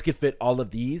of those could fit all of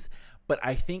these, but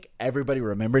I think everybody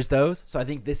remembers those. So I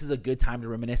think this is a good time to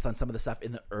reminisce on some of the stuff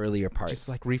in the earlier parts. Just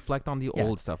like reflect on the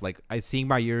old stuff. Like I seeing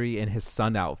Mayuri in his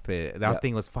sun outfit. That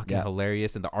thing was fucking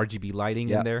hilarious, and the RGB lighting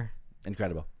in there.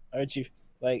 Incredible. Aren't you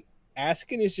like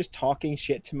Askin is just talking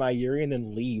shit to Mayuri and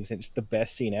then leaves, and it's the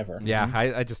best scene ever. Yeah,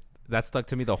 I just that stuck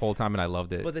to me the whole time, and I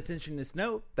loved it. But that's interesting to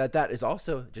note that is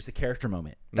also just a character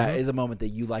moment. That is a moment that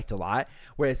you liked a lot,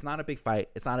 where it's not a big fight,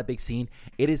 it's not a big scene.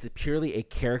 It is purely a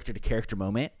character-to-character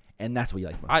moment, and that's what you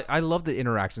like most. I love the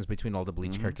interactions between all the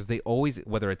Bleach characters. They always,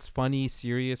 whether it's funny,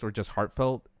 serious, or just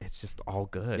heartfelt, it's just all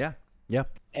good. Yeah.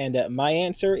 And my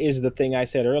answer is the thing I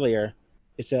said earlier.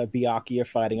 It's Byakuya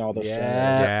fighting all those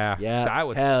Yeah. That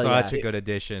was such a good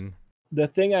addition. The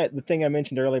thing I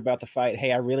mentioned earlier about the fight,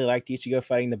 hey, I really liked Ichigo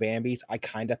fighting the Bambis. I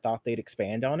kind of thought they'd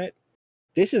expand on it.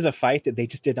 This is a fight that they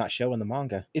just did not show in the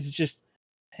manga. It's just,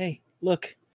 hey,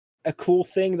 look, a cool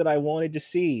thing that I wanted to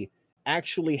see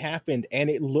actually happened, and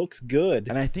it looks good.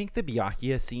 And I think the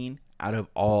Byakuya scene, out of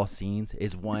all scenes,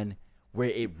 is one where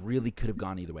it really could have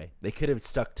gone either way. They could have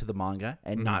stuck to the manga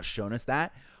and not shown us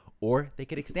that, or they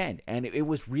could extend. And it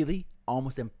was really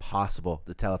almost impossible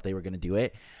to tell if they were going to do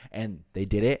it. And they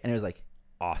did it, and it was like,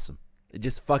 awesome.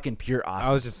 Just fucking pure awesome.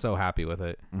 I was just so happy with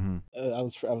it. I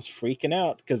was freaking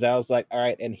out because I was like, all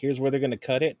right, and here's where they're going to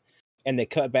cut it. And they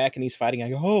cut back, and he's fighting. I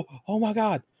go, oh my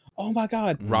God.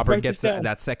 Robert gets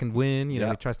that second win. You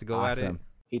know, he tries to go at it.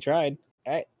 He tried.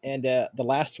 All right. And the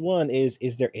last one is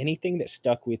there anything that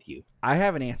stuck with you? I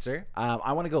have an answer.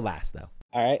 I want to go last, though.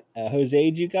 All right.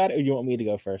 Jose, do you got it, or do you want me to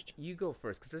go first? You go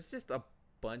first, because there's just a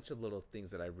bunch of little things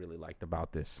that I really liked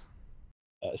about this.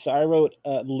 So I wrote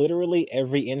literally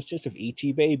every instance of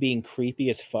Ichibei being creepy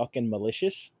as fuck and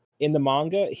malicious. In the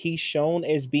manga, he's shown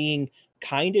as being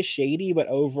kind of shady, but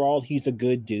overall he's a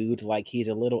good dude. Like, he's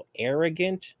a little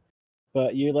arrogant,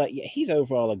 but you're like, yeah, he's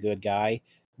overall a good guy.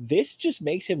 This just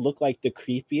makes him look like the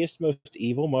creepiest, most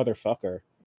evil motherfucker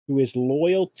who is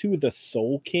loyal to the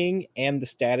Soul King and the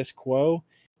status quo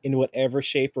in whatever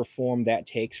shape or form that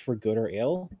takes, for good or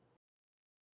ill.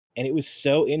 And it was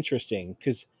so interesting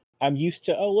because I'm used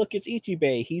to, oh, look, it's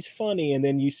Ichibei. He's funny. And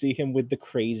then you see him with the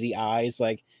crazy eyes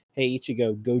like, hey,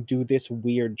 Ichigo, go do this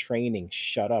weird training.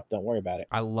 Shut up. Don't worry about it.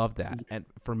 I love that. And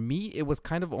for me, it was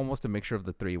kind of almost a mixture of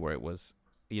the three, where it was,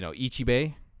 you know,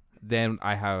 Ichibei. Then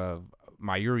I have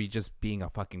Mayuri just being a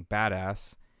fucking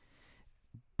badass.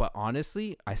 But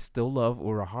honestly, I still love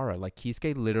Urahara. Like,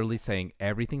 Kisuke literally saying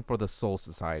everything for the Soul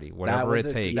Society, whatever it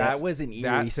takes. That was an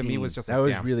eerie scene. To me was just that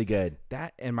was really good.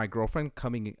 That and my girlfriend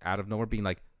coming out of nowhere being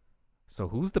like, so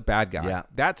who's the bad guy? Yeah.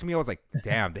 That to me, I was like,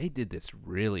 damn, they did this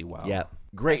really well. Yeah.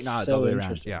 Great nods so all the way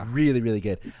around. Yeah. Really, really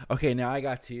good. Okay, now I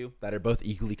got two that are both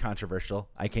equally controversial.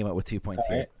 I came up with 2 points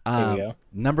All here. right, here we go.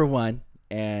 Number one,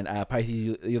 and probably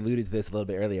you alluded to this a little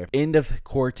bit earlier. End of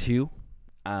Cour 2,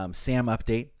 Sam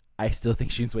update. I still think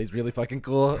Shunsui really fucking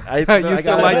cool.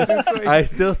 I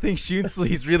still think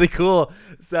Shunsui really cool.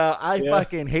 So I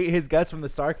fucking hate his guts from the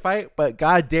Stark fight, but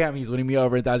goddamn, he's winning me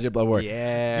over in 1,000 Year Blood War.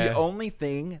 Yeah. The only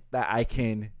thing that I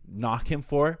can knock him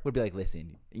for would be like,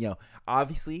 listen, you know,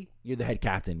 obviously you're the head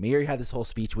captain. Mayuri had this whole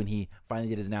speech when he finally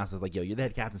did his announcement. I was like, yo, you're the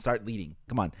head captain. Start leading.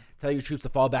 Come on, tell your troops to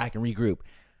fall back and regroup.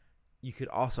 You could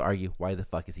also argue, why the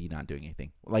fuck is he not doing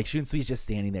anything? Like, Shunsui's just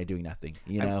standing there doing nothing,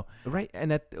 you know? Right.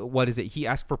 And what is it? He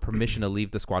asked for permission to leave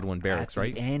the Squad 1 barracks, right?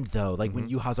 At the end, though, like when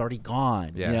Yuha's already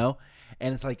gone, you know?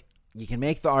 And it's like, you can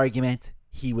make the argument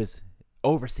he was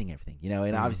overseeing everything, you know?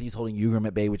 And obviously he's holding Yugrim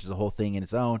at bay, which is a whole thing in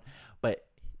its own. But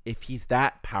if he's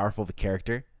that powerful of a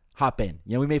character, hop in.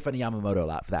 You know, we made fun of Yamamoto a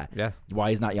lot for that. Yeah. Why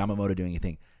is not Yamamoto doing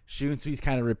anything? Shunsui's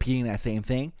kind of repeating that same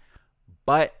thing.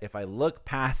 But if I look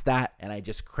past that and I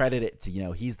just credit it to, you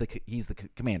know, he's the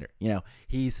commander, you know,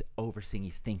 he's overseeing,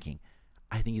 he's thinking,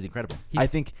 I think he's incredible. He's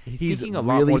thinking a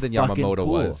lot really more than fucking Yamamoto cool.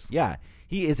 was. Yeah,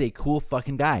 he is a cool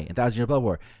fucking guy in 1,000 Year Blood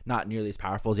War. Not nearly as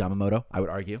powerful as Yamamoto, I would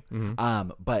argue,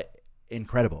 but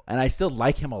incredible. And I still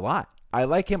like him a lot. I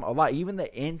like him a lot. Even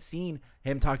the end scene,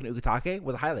 him talking to Ukitake,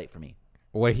 was a highlight for me.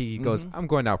 Where he goes, I'm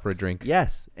going out for a drink.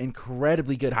 Yes,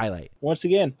 incredibly good highlight. Once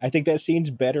again, I think that scene's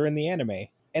better in the anime,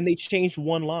 and they changed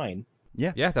one line.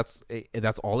 Yeah,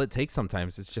 that's all it takes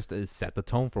sometimes. It's just to set the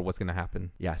tone for what's going to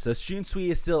happen. Yeah, so Shunsui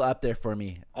is still up there for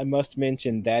me. I must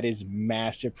mention that is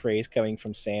massive praise coming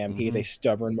from Sam. He's a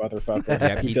stubborn motherfucker.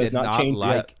 Yeah, he does did not change.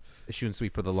 like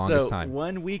Shunsui for the longest time.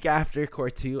 1 week after Cour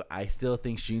 2, I still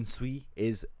think Shunsui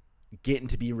is getting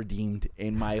to be redeemed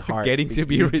in my heart. Getting to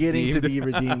be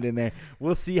redeemed in there.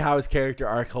 We'll see how his character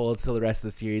arc holds till the rest of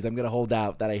the series. I'm going to hold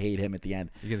out that I hate him at the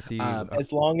end. You can see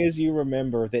as long as you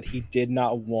remember that he did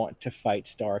not want to fight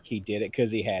Stark, he did it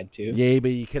because he had to. Yeah,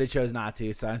 but he could have chose not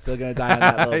to, so I'm still going to die on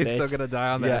that little he's bitch. still going to die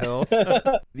on that hill.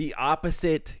 The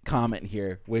opposite comment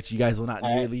here, which you guys will not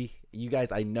you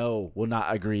guys I know will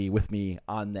not agree with me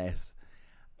on this.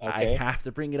 Okay. I have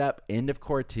to bring it up. End of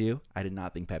Cour 2. I did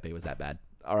not think Pepe was that bad.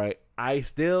 All right. I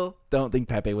still don't think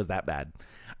Pepe was that bad.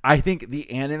 I think the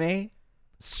anime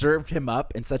served him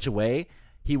up in such a way.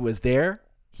 He was there.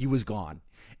 He was gone.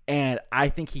 And I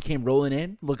think he came rolling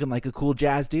in looking like a cool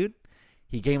jazz dude.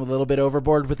 He came a little bit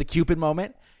overboard with the Cupid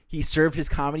moment. He served his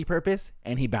comedy purpose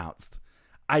and he bounced.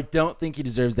 I don't think he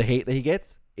deserves the hate that he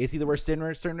gets. Is he the worst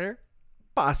Sterner?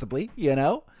 Possibly,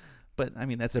 But, I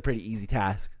mean, that's a pretty easy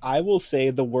task. I will say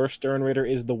the worst Stern Ritter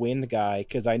is the Wind guy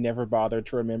because I never bothered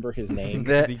to remember his name.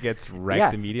 Because he gets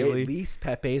wrecked immediately. At least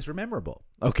Pepe is rememberable.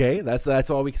 Okay? That's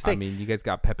all we can say. I mean, you guys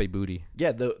got Pepe booty.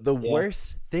 Yeah, the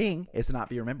worst thing is to not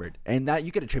be remembered. And that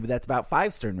you could attribute that to about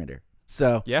 5 Stern Ritter.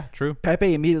 So, yeah, true.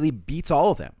 Pepe immediately beats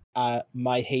all of them.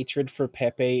 My hatred for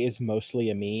Pepe is mostly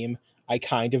a meme. I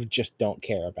kind of just don't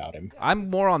care about him. I'm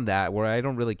more on that, where I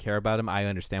don't really care about him. I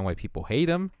understand why people hate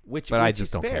him, but I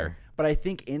just don't care. But I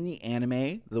think in the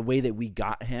anime, the way that we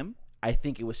got him, I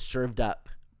think it was served up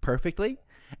perfectly.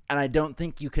 And I don't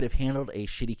think you could have handled a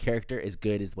shitty character as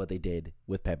good as what they did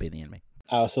with Pepe in the anime.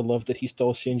 I also love that he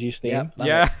stole Shinji's theme.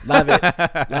 Yep, love it.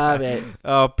 Love it.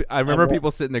 Oh, I remember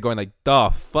people sitting there going like, the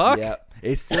fuck? Yeah.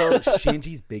 It's still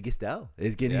Shinji's biggest L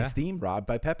is getting his theme robbed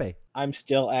by Pepe. I'm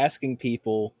still asking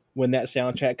people, when that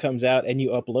soundtrack comes out and you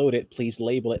upload it, please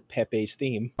label it Pepe's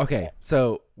theme. Okay,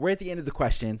 so we're at the end of the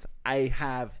questions. I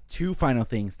have 2 final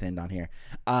things to end on here.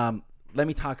 Let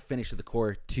me finish the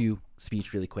Cour 2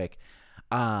 speech really quick.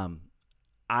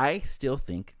 I still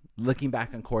think, looking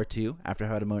back on Cour 2, after I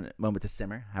had a moment to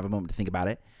simmer, have a moment to think about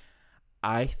it,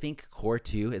 I think Cour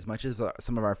 2, as much as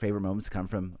some of our favorite moments come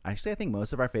from, actually I think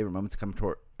most of our favorite moments come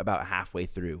about halfway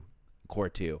through Cour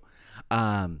 2.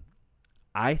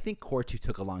 I think Cour 2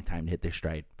 took a long time to hit their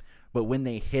stride. But when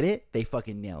they hit it, they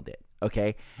fucking nailed it,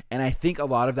 okay? And I think a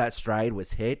lot of that stride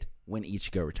was hit when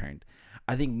Ichigo returned.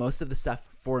 I think most of the stuff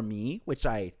for me, which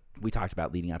we talked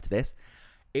about leading up to this,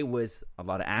 it was a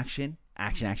lot of action,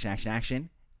 and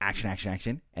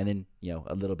then,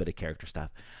 a little bit of character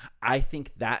stuff. I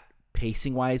think that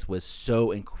pacing-wise was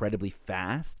so incredibly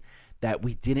fast that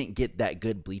we didn't get that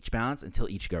good Bleach balance until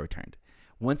Ichigo returned.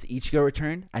 Once Ichigo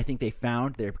returned, I think they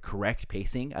found their correct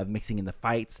pacing of mixing in the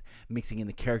fights, mixing in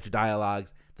the character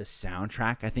dialogues. The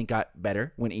soundtrack, I think, got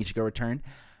better when Ichigo returned.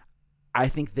 I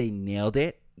think they nailed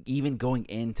it, even going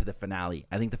into the finale.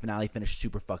 I think the finale finished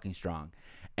super fucking strong.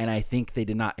 And I think they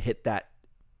did not hit that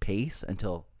pace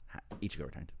until Ichigo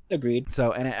returned. Agreed.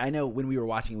 So, and I know when we were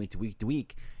watching week to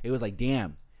week, it was like,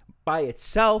 damn, by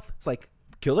itself, it's like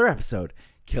killer episode.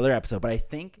 But I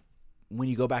think when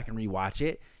you go back and rewatch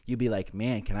it, you'd be like,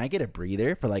 man, can I get a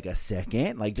breather for like a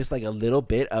second? Like just like a little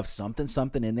bit of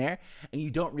something in there. And you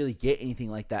don't really get anything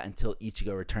like that until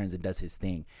Ichigo returns and does his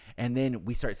thing. And then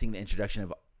we start seeing the introduction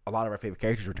of a lot of our favorite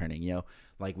characters returning,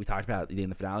 like we talked about in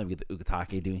the finale, we get the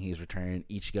Ukitake doing his return,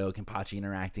 Ichigo, Kenpachi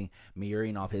interacting, Miuri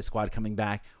and all of his squad coming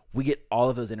back. We get all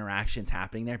of those interactions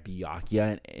happening there.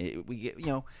 Byakuya, and we get,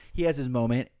 he has his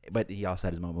moment, but he also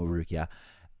had his moment with Rukia.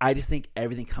 I just think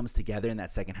everything comes together in that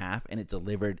second half and it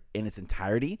delivered in its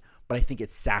entirety, but I think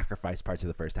it sacrificed parts of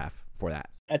the first half for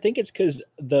that. I think it's because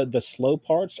the slow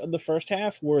parts of the first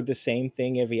half were the same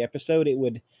thing every episode. It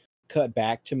would cut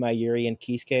back to Mayuri and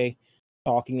Kisuke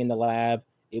talking in the lab.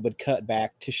 It would cut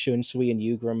back to Shunsui and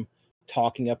Yugrim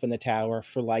talking up in the tower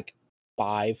for like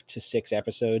 5 to 6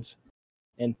 episodes.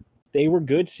 And they were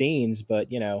good scenes, but,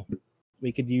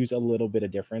 we could use a little bit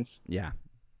of difference. Yeah.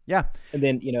 And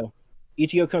then,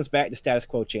 Ichigo comes back, the status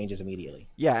quo changes immediately.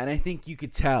 Yeah, and I think you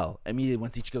could tell immediately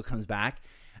once Ichigo comes back,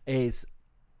 is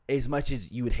as much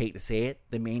as you would hate to say it,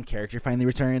 the main character finally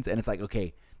returns, and it's like,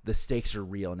 okay, the stakes are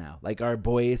real now. Like, our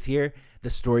boy is here. The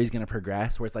story's going to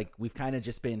progress, where it's like we've kind of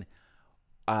just been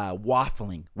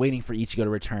waffling, waiting for Ichigo to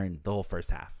return the whole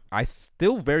first half. I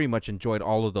still very much enjoyed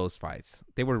all of those fights.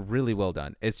 They were really well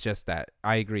done. It's just that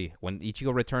I agree. When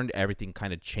Ichigo returned, everything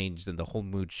kind of changed and the whole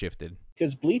mood shifted.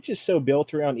 Because Bleach is so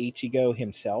built around Ichigo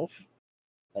himself.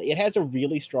 It has a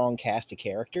really strong cast of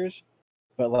characters,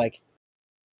 but like,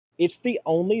 it's the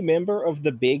only member of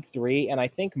the big three, and I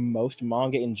think most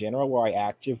manga in general, where I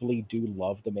actively do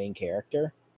love the main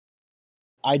character.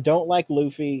 I don't like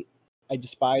Luffy. I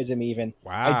despise him even.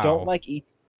 Wow. I don't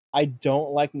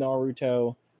like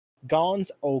Naruto.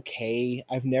 Gon's okay.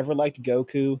 I've never liked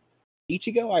Goku.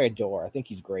 Ichigo I adore. I think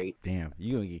he's great. Damn,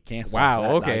 you gonna get canceled. Wow, for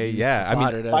that, okay, dog. You yeah, I mean,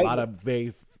 slaughtered a lot of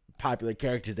very popular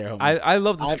characters there, homie. I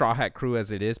love the Straw Hat crew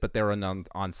as it is, but they're an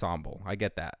ensemble. I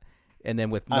get that. And then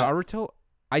with Naruto,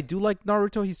 I do like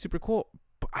Naruto. He's super cool.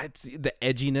 But the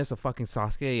edginess of fucking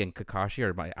Sasuke and Kakashi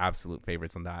are my absolute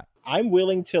favorites on that. I'm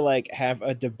willing to like have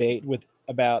a debate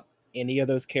about any of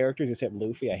those characters except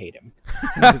Luffy. I hate him.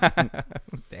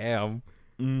 Damn.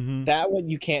 Mm-hmm. That one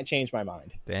you can't change my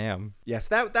mind. Damn. Yes,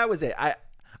 that was it.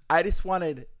 I just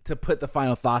wanted to put the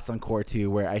final thoughts on Cour 2,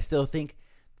 where I still think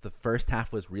the first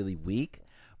half was really weak,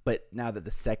 but now that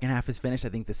the second half is finished, I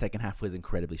think the second half was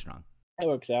incredibly strong. That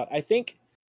works out. I think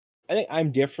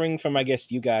I'm differing from, I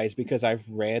guess, you guys, because I've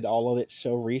read all of it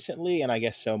so recently and I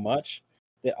guess so much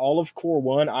that all of Cour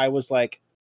 1, I was like,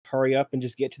 hurry up and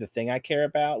just get to the thing I care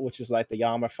about, which is like the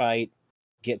Yama fight,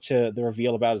 get to the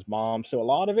reveal about his mom. So a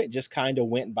lot of it just kind of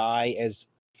went by as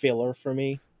filler for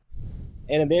me.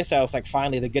 And in this, I was like,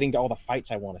 finally, they're getting to all the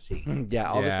fights I want to see.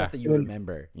 All the stuff that you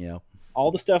remember, all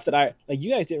the stuff that I like.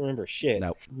 You guys didn't remember shit.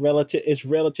 Nope. It's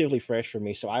relatively fresh for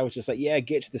me, so I was just like, yeah,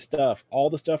 get to the stuff. All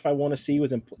the stuff I want to see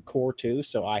was in Cour 2,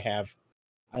 so I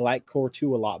like Cour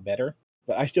 2 a lot better,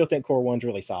 but I still think Cour 1's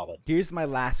really solid. Here's my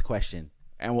last question,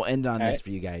 and we'll end on this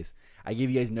for you guys. I give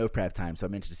you guys no prep time, so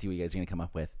I'm interested to see what you guys are going to come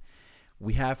up with.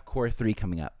 We have Cour 3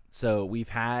 coming up. So we've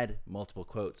had multiple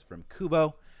quotes from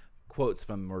Kubo, quotes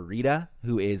from Morita,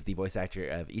 who is the voice actor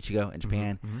of Ichigo in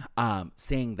Japan,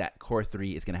 saying that Cour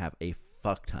 3 is going to have a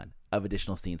fuck ton of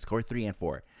additional scenes. Cour 3 and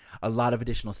 4. A lot of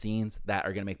additional scenes that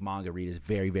are going to make manga readers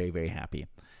very, very, very happy.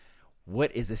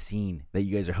 What is a scene that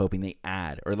you guys are hoping they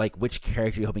add? Or like which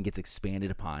character you're hoping gets expanded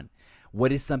upon?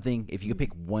 What is something, if you could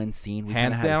pick one scene?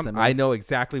 Hands down, I know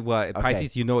exactly what. Okay.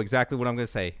 Pythes, you know exactly what I'm going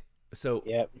to say. So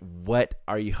what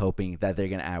are you hoping that they're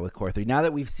going to add with Cour 3? Now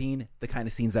that we've seen the kind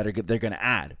of scenes that they're going to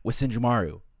add with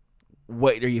Shinjumaru,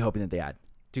 what are you hoping that they add?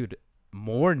 Dude,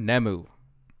 more Nemu.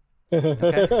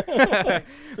 Okay.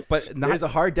 But there's a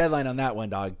hard deadline on that one,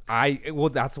 dog. Well,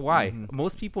 that's why.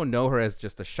 Most people know her as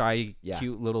just a shy,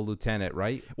 cute little lieutenant,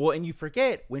 right? Well, and you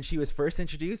forget when she was first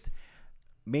introduced,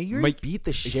 Mayuri beat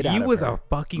the shit out of her. He was a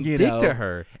fucking dick to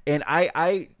her. And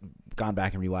I gone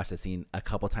back and rewatched that scene a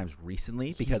couple times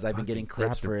recently because I've been getting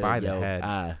clips for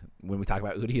when we talk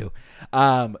about Uryu.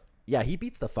 Yeah, he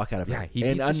beats the fuck out of her. He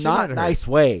in beats a the shit not out of her. nice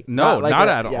way. No, not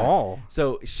at all.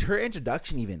 So her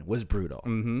introduction even was brutal.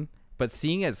 But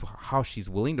seeing as how she's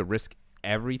willing to risk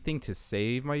everything to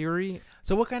save Mayuri.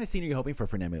 So what kind of scene are you hoping for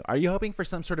Nemu? Are you hoping for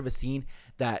some sort of a scene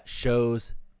that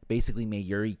shows basically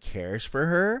Mayuri cares for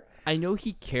her? I know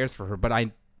he cares for her, but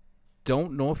I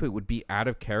don't know if it would be out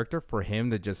of character for him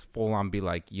to just full on be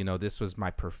like, this was my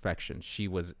perfection. She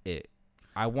was it.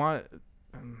 I want,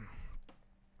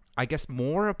 I guess,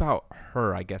 more about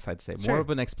her, I guess I'd say. More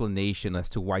of an explanation as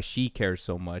to why she cares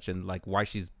so much and like why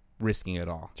she's risking it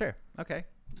all. Sure. Okay.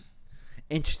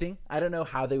 Interesting. I don't know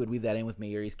how they would weave that in with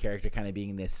Mayuri's character kind of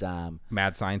being this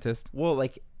mad scientist. Well,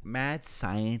 like mad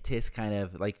scientist kind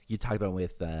of like you talked about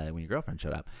with when your girlfriend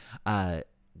showed up.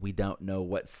 We don't know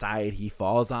what side he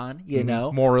falls on,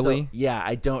 morally. So,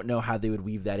 I don't know how they would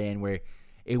weave that in where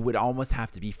it would almost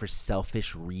have to be for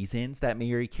selfish reasons that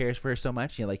Mayuri cares for her so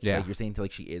much. Like you're saying,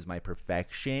 she is my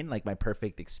perfection, like my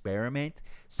perfect experiment,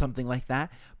 something like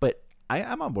that. But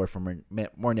I'm on board for more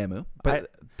Nemu. But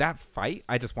that fight,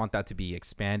 I just want that to be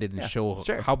expanded and show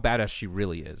how badass she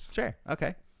really is. Sure.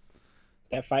 Okay.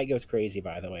 That fight goes crazy,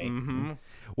 by the way.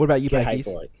 What about you, Get hyped Pythes?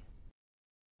 for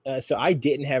it. So I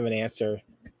didn't have an answer.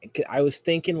 I was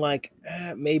thinking like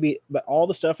maybe, but all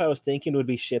the stuff I was thinking would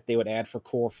be shit they would add for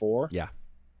Cour 4. Yeah.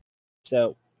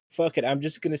 So fuck it. I'm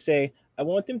just going to say I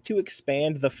want them to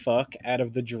expand the fuck out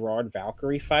of the Gerard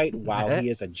Valkyrie fight while he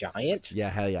is a giant. Yeah,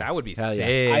 hell yeah. That would be hell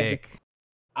sick. Yeah.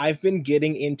 I've been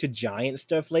getting into giant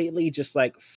stuff lately, just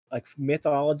like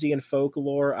mythology and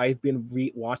folklore. I've been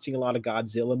watching a lot of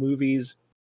Godzilla movies.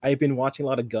 I've been watching a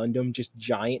lot of Gundam. Just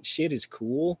giant shit is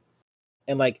cool.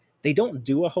 And like they don't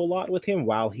do a whole lot with him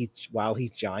while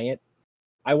he's giant.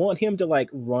 I want him to like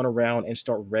run around and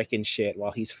start wrecking shit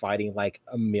while he's fighting like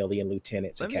a million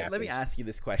lieutenants and captains. Let me ask you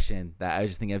this question that I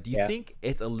was just thinking of. Do you think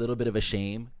it's a little bit of a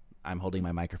shame? I'm holding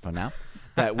my microphone now.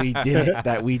 That we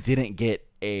didn't get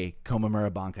a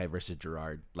Komamura Bankai versus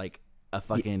Gerard, like a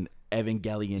fucking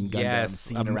Evangelion Gundam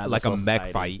scene around like a mech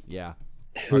society. fight. Yeah.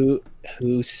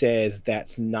 Who says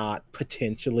that's not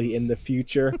potentially in the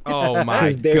future? Oh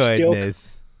my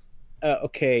goodness.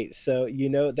 Okay, so you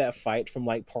know that fight from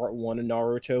like part 1 of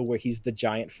Naruto where he's the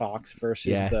giant fox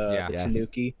versus the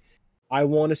Tanuki? I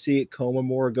want to see it.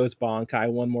 Komamura goes Bankai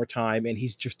one more time, and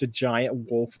he's just a giant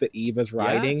wolf that Eva's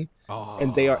riding,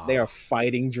 and they are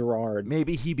fighting Gerard.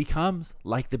 Maybe he becomes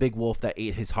like the big wolf that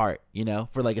ate his heart.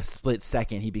 For like a split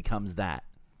second, he becomes that.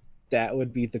 That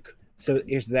would be so.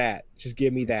 Here's that. Just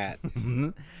give me that.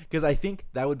 Because I think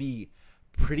that would be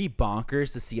pretty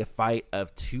bonkers to see a fight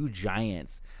of two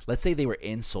giants. Let's say they were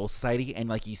in Soul Society, and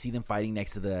like you see them fighting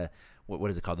next to the what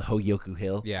is it called, the Hogyoku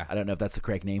Hill? Yeah, I don't know if that's the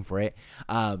correct name for it.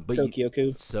 But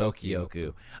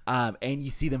Sokyoku. And you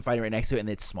see them fighting right next to it, and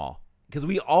it's small because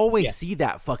we always see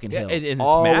that fucking hill, and it's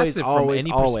always, massive from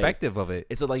any perspective of it.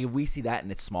 And so like if we see that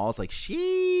and it's small, it's like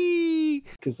she.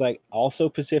 Because like also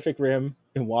Pacific Rim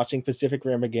and watching Pacific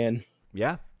Rim again.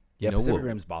 Yeah, Pacific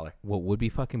Rim's baller. What would be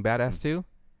fucking badass too?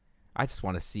 I just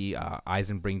want to see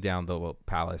Aizen bring down the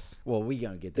palace. Well, we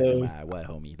gonna get there no matter what,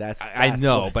 homie. That's I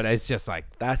know, but it's just like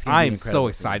I'm so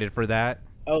excited for that.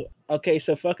 Oh, okay.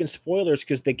 So fucking spoilers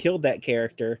because they killed that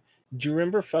character. Do you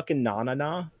remember fucking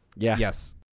Nanana? Yeah.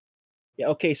 Yes. Yeah.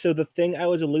 Okay. So the thing I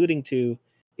was alluding to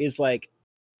is like,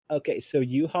 okay, so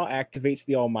Yuha activates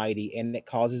the Almighty, and it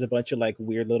causes a bunch of like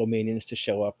weird little minions to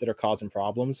show up that are causing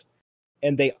problems,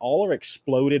 and they all are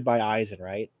exploded by Aizen,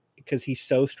 right? Because he's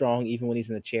so strong even when he's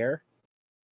in the chair.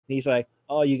 And he's like,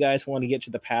 oh, you guys want to get to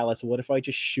the palace. What if I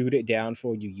just shoot it down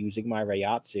for you using my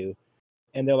Reiatsu?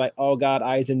 And they're like, oh god,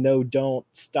 Aizen, no, don't,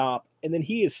 stop. And then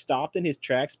he is stopped in his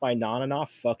tracks by Nanana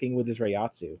fucking with his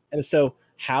Reiatsu. And so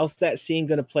how's that scene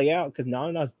going to play out? Because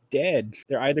Nanana's dead.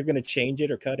 They're either going to change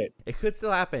it or cut it. It could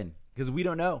still happen because we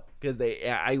don't know. Because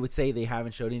I would say they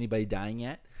haven't showed anybody dying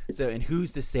yet. So, and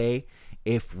who's to say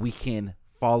if we can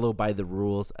follow by the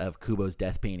rules of Kubo's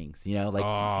death paintings,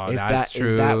 like if that's true.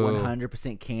 Is that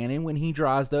 100% canon when he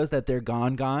draws those that they're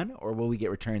gone, or will we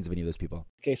get returns of any of those people?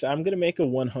 Okay, so I'm gonna make a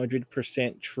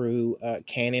 100% true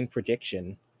canon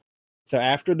prediction. So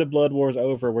after the Blood War is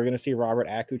over, we're gonna see Robert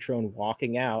Akutrone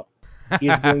walking out. He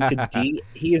is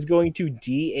going to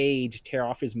de-age, tear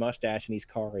off his mustache, and he's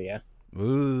Karia.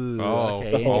 Ooh,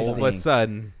 okay, all of a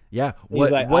sudden, yeah.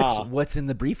 What's in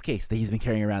the briefcase that he's been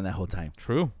carrying around that whole time?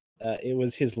 True. It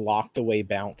was his locked away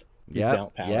bount.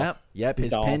 Bount power. Yep.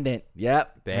 His pendant.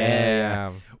 Yep.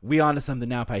 Damn. Yeah. We on to something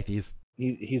now, Pythes.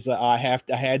 He's like, I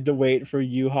had to wait for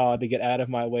Yuha to get out of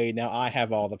my way. Now I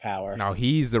have all the power. Now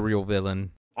he's the real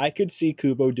villain. I could see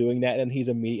Kubo doing that, and he's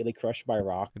immediately crushed by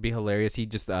rock. It'd be hilarious. He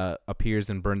just appears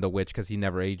and burn the witch because he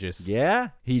never ages. Yeah,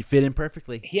 he'd fit in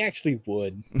perfectly. He actually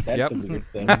would. That's the weird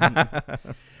thing.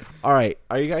 All right,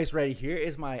 are you guys ready? Here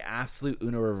is my absolute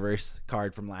Uno reverse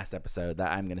card from last episode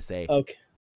that I'm going to say.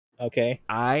 Okay.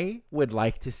 I would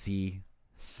like to see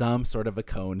some sort of a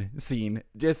cone scene.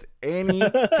 Just any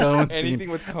cone scene. Anything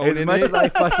with cone as in much it. as I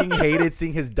fucking hated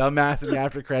seeing his dumbass in the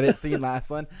after credits scene last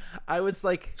one, I was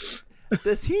like,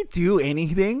 does he do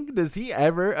anything? Does he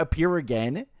ever appear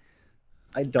again?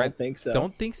 I don't think so.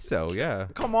 Don't think so, yeah.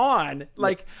 Come on.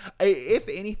 Like, if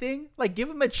anything, like, give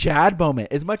him a Chad moment.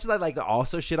 As much as I like to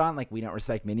also shit on, like, we don't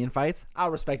respect minion fights, I'll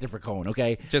respect it for Cone,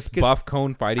 okay? Just buff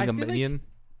Cone fighting a minion. Like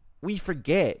we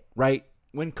forget, right?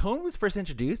 When Cone was first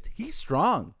introduced, he's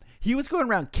strong. He was going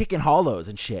around kicking hollows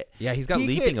and shit. Yeah, he's got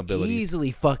leaping abilities.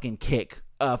 Easily fucking kick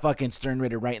fucking Stern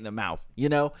Ritter right in the mouth,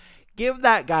 Give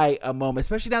that guy a moment,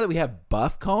 especially now that we have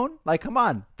buff Cone. Like, come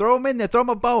on, throw him in there, throw him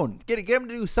a bone, get him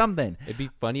to do something. It'd be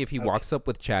funny if he walks up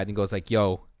with Chad and goes like,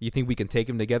 "Yo, you think we can take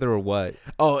him together or what?"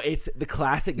 Oh, it's the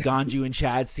classic Ganju and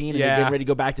Chad scene, and they're getting ready to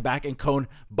go back to back, and Cone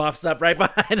buffs up right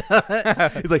behind.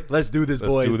 He's like, "Let's do this,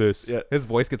 boys." Let's do this. Yeah. His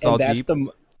voice gets and all that's deep.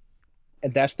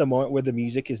 And that's the moment where the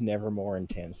music is never more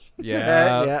intense.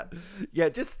 Yeah, yeah.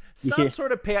 Just some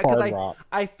sort of payout because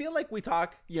I feel like we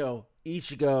talk, Ichigo,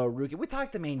 Ruki, we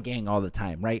talk the main gang all the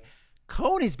time, right?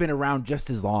 Cone has been around just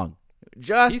as long.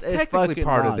 He's technically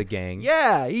part of the gang.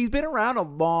 Yeah, he's been around a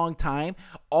long time.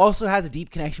 Also has a deep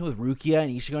connection with Rukia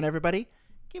and Ichigo and everybody.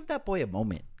 Give that boy a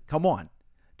moment. Come on.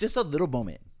 Just a little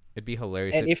moment. It'd be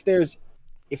hilarious. And if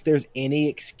there's any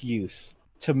excuse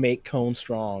to make Cone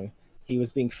strong, he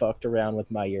was being fucked around with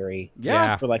Mayuri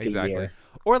for like a year.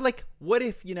 Or like, what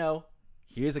if,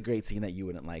 here's a great scene that you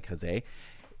wouldn't like, Jose.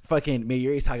 fucking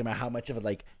Mayuri's talking about how much of a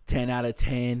like 10 out of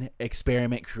 10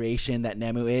 experiment creation that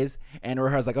Nemu is, and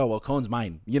Uraha's like, oh well, Kone's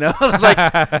mine, you know. like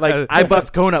I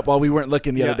buffed Kone up while we weren't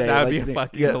looking the other day. That would like, be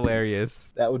fucking hilarious.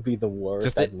 That would be the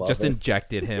worst. Just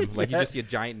injected him. Like you just see a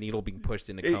giant needle being pushed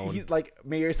into Kone. He's like,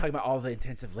 Mayuri's talking about all the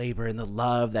intensive labor and the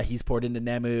love that he's poured into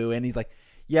Nemu, and he's like,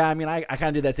 yeah, I mean, I kind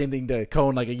of did that same thing to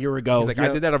Kone like a year ago. He's like,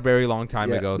 I did that a very long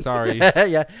time ago. Sorry.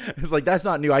 Yeah, it's like that's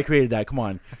not new. I created that. Come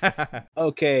on.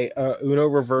 Okay, Uno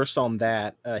reverse on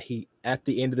that. He at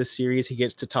the end of the series he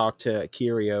gets to talk to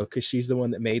Kiryu because she's the one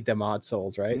that made them odd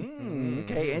souls, right?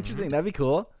 Okay, interesting. That'd be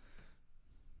cool.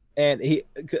 And he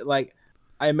like,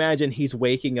 I imagine he's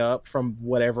waking up from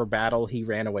whatever battle he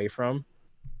ran away from,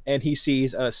 and he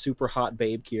sees a super hot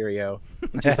babe Kiryu.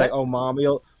 She's like, "Oh, mommy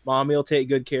will take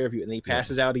good care of you." And then he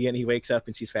passes out again. He wakes up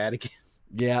and she's fat again.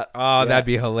 Yeah. Oh, that'd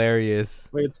be hilarious.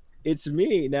 Wait, it's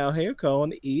me now. Here,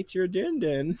 Kone, eat your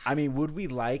din. I mean, would we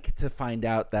like to find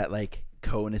out that like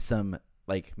Kone is some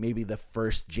like maybe the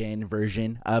first gen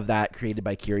version of that created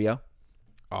by Kiryu?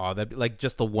 Oh, that'd be like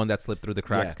just the one that slipped through the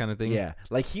cracks kind of thing. Yeah,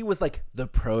 like he was like the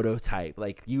prototype.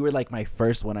 Like you were like my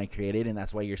first one I created, and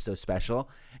that's why you're so special.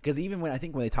 Because even when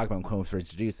they talk about when Kone was first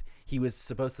introduced, he was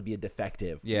supposed to be a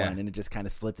defective one, and it just kind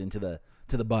of slipped into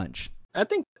the bunch. I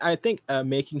think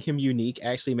making him unique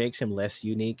actually makes him less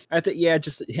unique. I think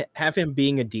just have him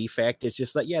being a defect. It's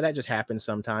just like that just happens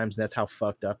sometimes. And that's how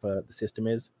fucked up the system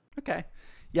is. Okay,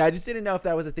 yeah, I just didn't know if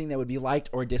that was a thing that would be liked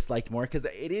or disliked more, because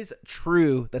it is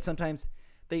true that sometimes.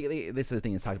 This is the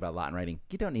thing that's talked about a lot in writing.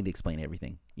 You don't need to explain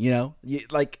everything. You know,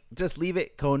 just leave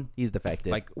it. Kone, he's defective.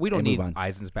 Like we don't need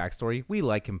Aizen's backstory. We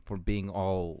like him for being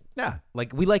all. Yeah.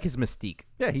 Like we like his mystique.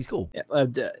 Yeah, he's cool.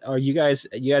 Are you guys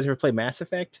ever play Mass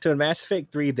Effect? So in Mass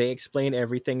Effect 3, they explain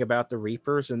everything about the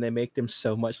Reapers and they make them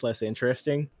so much less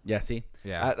interesting. Yeah. See.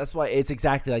 Yeah. That's why it's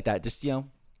exactly like that. Just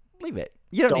leave it.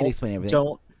 You don't need to explain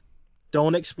everything.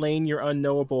 Don't explain your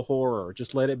unknowable horror.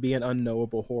 Just let it be an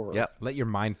unknowable horror. Yep. Let your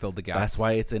mind fill the gaps. That's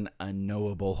why it's an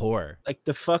unknowable horror. Like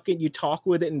you talk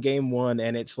with it in game 1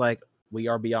 and it's like, we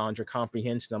are beyond your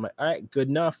comprehension. I'm like, all right, good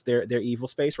enough. They're evil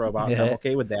space robots. I'm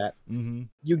okay with that. Mm-hmm.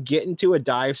 You get into a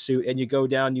dive suit and you go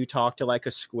down, you talk to like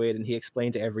a squid and he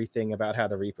explains everything about how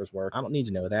the Reapers work. I don't need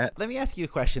to know that. Let me ask you a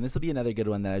question. This will be another good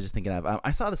one that I was just thinking of.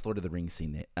 I saw this Lord of the Rings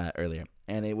scene earlier,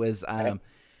 and it was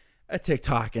a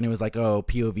TikTok, and it was like, oh,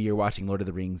 POV, you're watching Lord of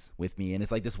the Rings with me, and it's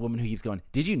like this woman who keeps going,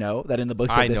 did you know that in the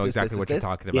books I know exactly what you're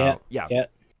talking about. Yeah.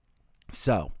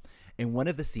 So in one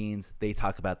of the scenes they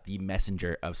talk about the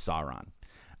messenger of Sauron,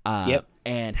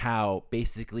 and how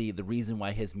basically the reason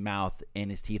why his mouth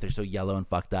and his teeth are so yellow and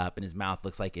fucked up and his mouth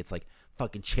looks like it's like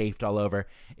fucking chafed all over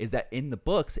is that in the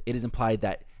books it is implied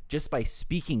that just by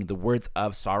speaking the words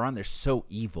of Sauron, they're so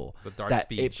evil that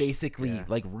speech. It basically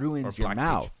like ruins your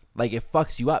mouth. Speech. Like it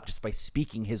fucks you up just by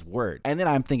speaking his word. And then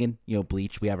I'm thinking,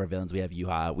 Bleach, we have our villains. We have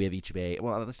Yuha, we have Ichibei.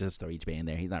 Well, let's just throw Ichibei in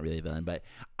there. He's not really a villain, but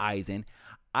Aizen.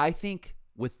 I think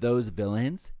with those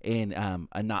villains in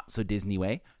a not so Disney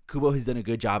way, Kubo has done a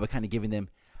good job of kind of giving them.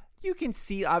 You can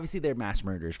see, obviously, they're mass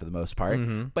murderers for the most part,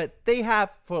 but they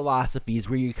have philosophies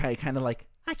where you kind of like,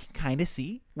 I can kind of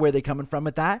see where they're coming from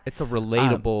with that. It's a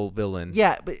relatable villain.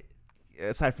 Yeah, but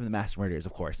aside from the mass murderers,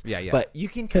 of course. Yeah. But you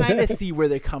can kind of see where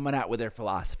they're coming at with their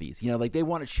philosophies. Like they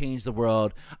want to change the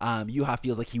world. Yuha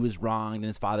feels like he was wronged and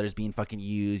his father is being fucking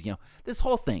used. This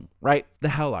whole thing, right? The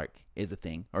Hell Arc is a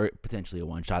thing, or potentially a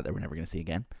one shot that we're never going to see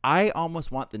again. I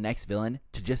almost want the next villain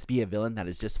to just be a villain that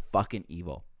is just fucking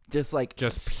evil. Just pure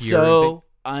so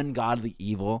ungodly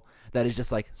evil that is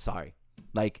just like, sorry.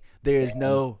 Like there is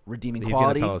no redeeming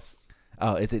quality. He's gonna tell us.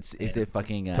 Oh, is it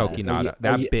fucking Tokinada?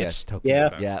 Bitch.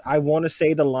 Tokinada. Yeah. I want to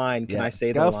say the line. Can I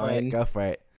say the line? Go for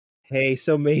it. Hey,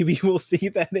 so maybe we'll see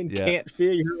that in Can't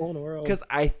Fear Your Own World. Because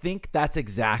I think that's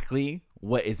exactly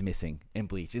what is missing in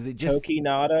Bleach. Is it just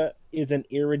Tokinada is an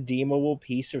irredeemable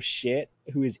piece of shit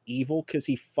who is evil because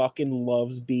he fucking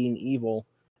loves being evil.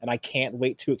 And I can't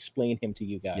wait to explain him to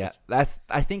you guys. Yeah,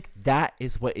 I think that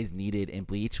is what is needed in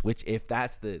Bleach, which if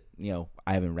that's the,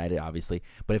 I haven't read it obviously,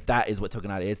 but if that is what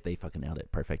Tokinada is, they fucking nailed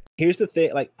it. Perfect. Here's the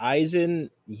thing, like Aizen,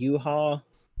 Yuha,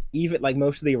 even like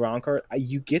most of the Iran card,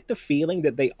 you get the feeling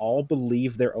that they all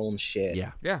believe their own shit.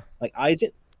 Yeah. Like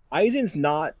Aizen's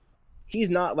not, he's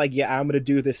not like, I'm going to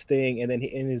do this thing. And then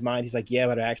in his mind, he's like,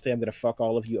 but actually I'm going to fuck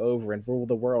all of you over and rule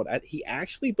the world. He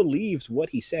actually believes what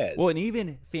he says. Well, and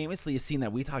even famously a scene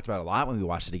that we talked about a lot when we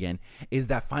watched it again is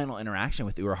that final interaction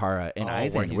with Urahara and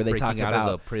Aizen where they talk out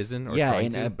about of the prison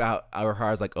or about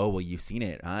Urahara's like, oh, well, you've seen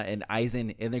it, huh? And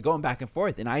Aizen, and they're going back and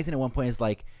forth. And Aizen at one point is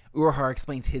like, Urahara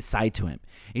explains his side to him.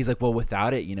 He's like, well,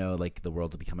 without it, like the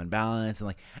world will become imbalanced.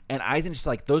 And Aizen's just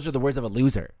like, those are the words of a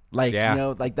loser. Like,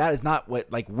 like that is not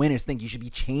what like winners think. You should be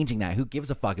changing that. Who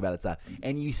gives a fuck about that stuff?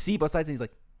 And you see both sides and he's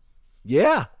like,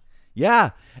 yeah.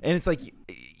 And it's like,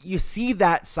 you see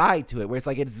that side to it where it's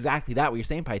like exactly that, what you're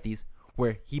saying, Pythes,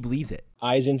 where he believes it.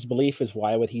 Aizen's belief is,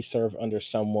 why would he serve under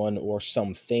someone or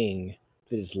something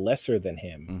that is lesser than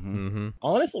him? Mm-hmm.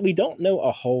 Honestly, we don't know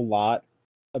a whole lot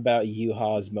about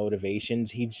Yuha's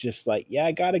motivations. He's just like, yeah,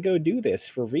 I gotta go do this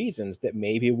for reasons that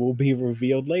maybe will be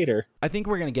revealed later. I think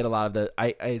we're gonna get a lot of the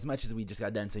as much as we just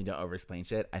got done saying don't over explain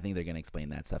shit, I think they're gonna explain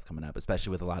that stuff coming up,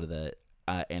 especially with a lot of the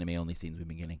anime only scenes we've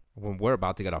been getting. When we're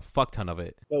about to get a fuck ton of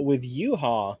it. But with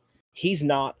Yuha, he's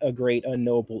not a great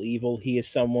unknowable evil. He is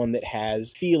someone that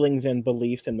has feelings and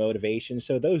beliefs and motivations,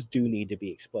 so those do need to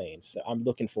be explained. So I'm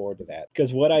looking forward to that,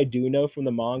 because what I do know from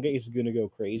the manga is going to go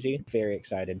crazy. Very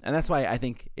excited. And that's why I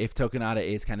think if Tokunada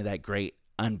is kind of that great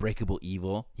unbreakable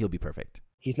evil, he'll be perfect.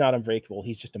 He's not unbreakable.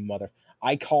 He's just a mother.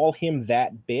 I call him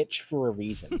that bitch for a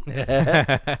reason.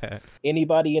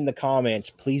 Anybody in the comments,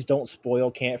 please don't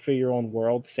spoil Can't Fear Your Own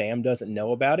World. Sam doesn't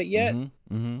know about it yet.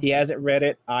 He hasn't read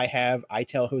it. I have. I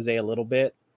tell Jose a little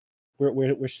bit.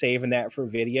 We're saving that for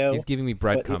video. He's giving me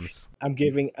breadcrumbs. I'm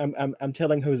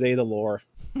telling Jose the lore.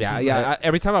 Yeah.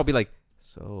 Every time I'll be like,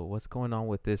 so what's going on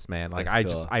with this, man? Like,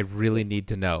 I really need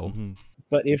to know.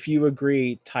 But if you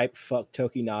agree, type fuck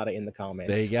Tokunada in the comments.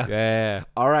 There you go. Yeah.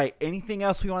 All right. Anything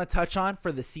else we want to touch on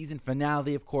for the season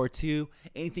finale of Cour 2?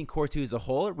 Anything Cour 2 as a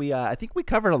whole? I think we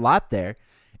covered a lot there.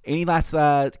 Any last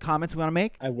comments we want to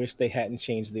make? I wish they hadn't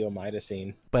changed the Omaida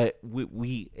scene. But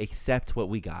we accept what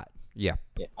we got. Yeah.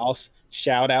 Also,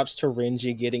 shout outs to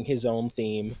Renji getting his own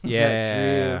theme.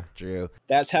 Yeah. True.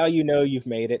 That's how you know you've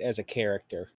made it as a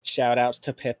character. Shout outs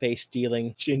to Pepe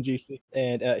stealing Shinji.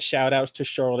 And shout outs to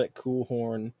Charlotte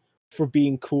Coolhorn for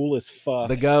being cool as fuck.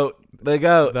 The goat.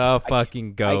 The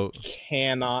fucking goat. I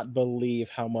cannot believe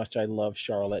how much I love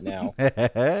Charlotte now.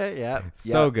 Yeah.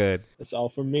 So good. That's all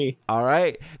from me. All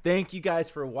right. Thank you guys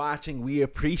for watching. We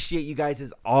appreciate you guys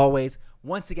as always.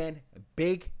 Once again,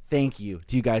 big thank you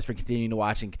to you guys for continuing to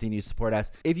watch and continue to support us.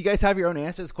 If you guys have your own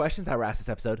answers, questions that were asked this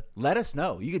episode, let us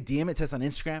know. You can DM it to us on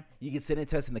Instagram. You can send it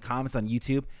to us in the comments on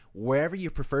YouTube. Wherever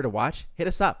you prefer to watch, hit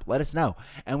us up. Let us know.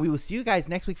 And we will see you guys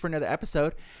next week for another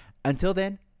episode. Until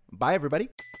then, bye, everybody.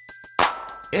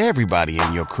 Everybody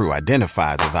in your crew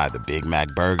identifies as either Big Mac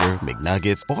Burger,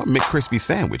 McNuggets, or McCrispy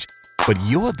Sandwich. But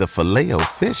you're the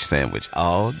Filet-O-Fish Sandwich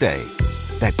all day.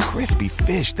 That crispy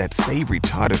fish, that savory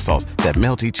tartar sauce, that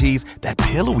melty cheese, that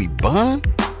pillowy bun.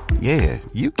 Yeah,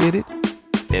 you get it.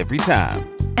 Every time.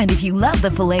 And if you love the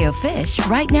Filet-O-Fish,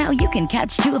 right now you can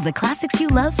catch two of the classics you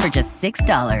love for just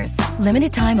 $6.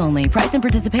 Limited time only. Price and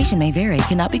participation may vary.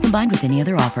 Cannot be combined with any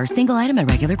other offer. Single item at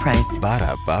regular price.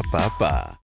 Ba-da-ba-ba-ba.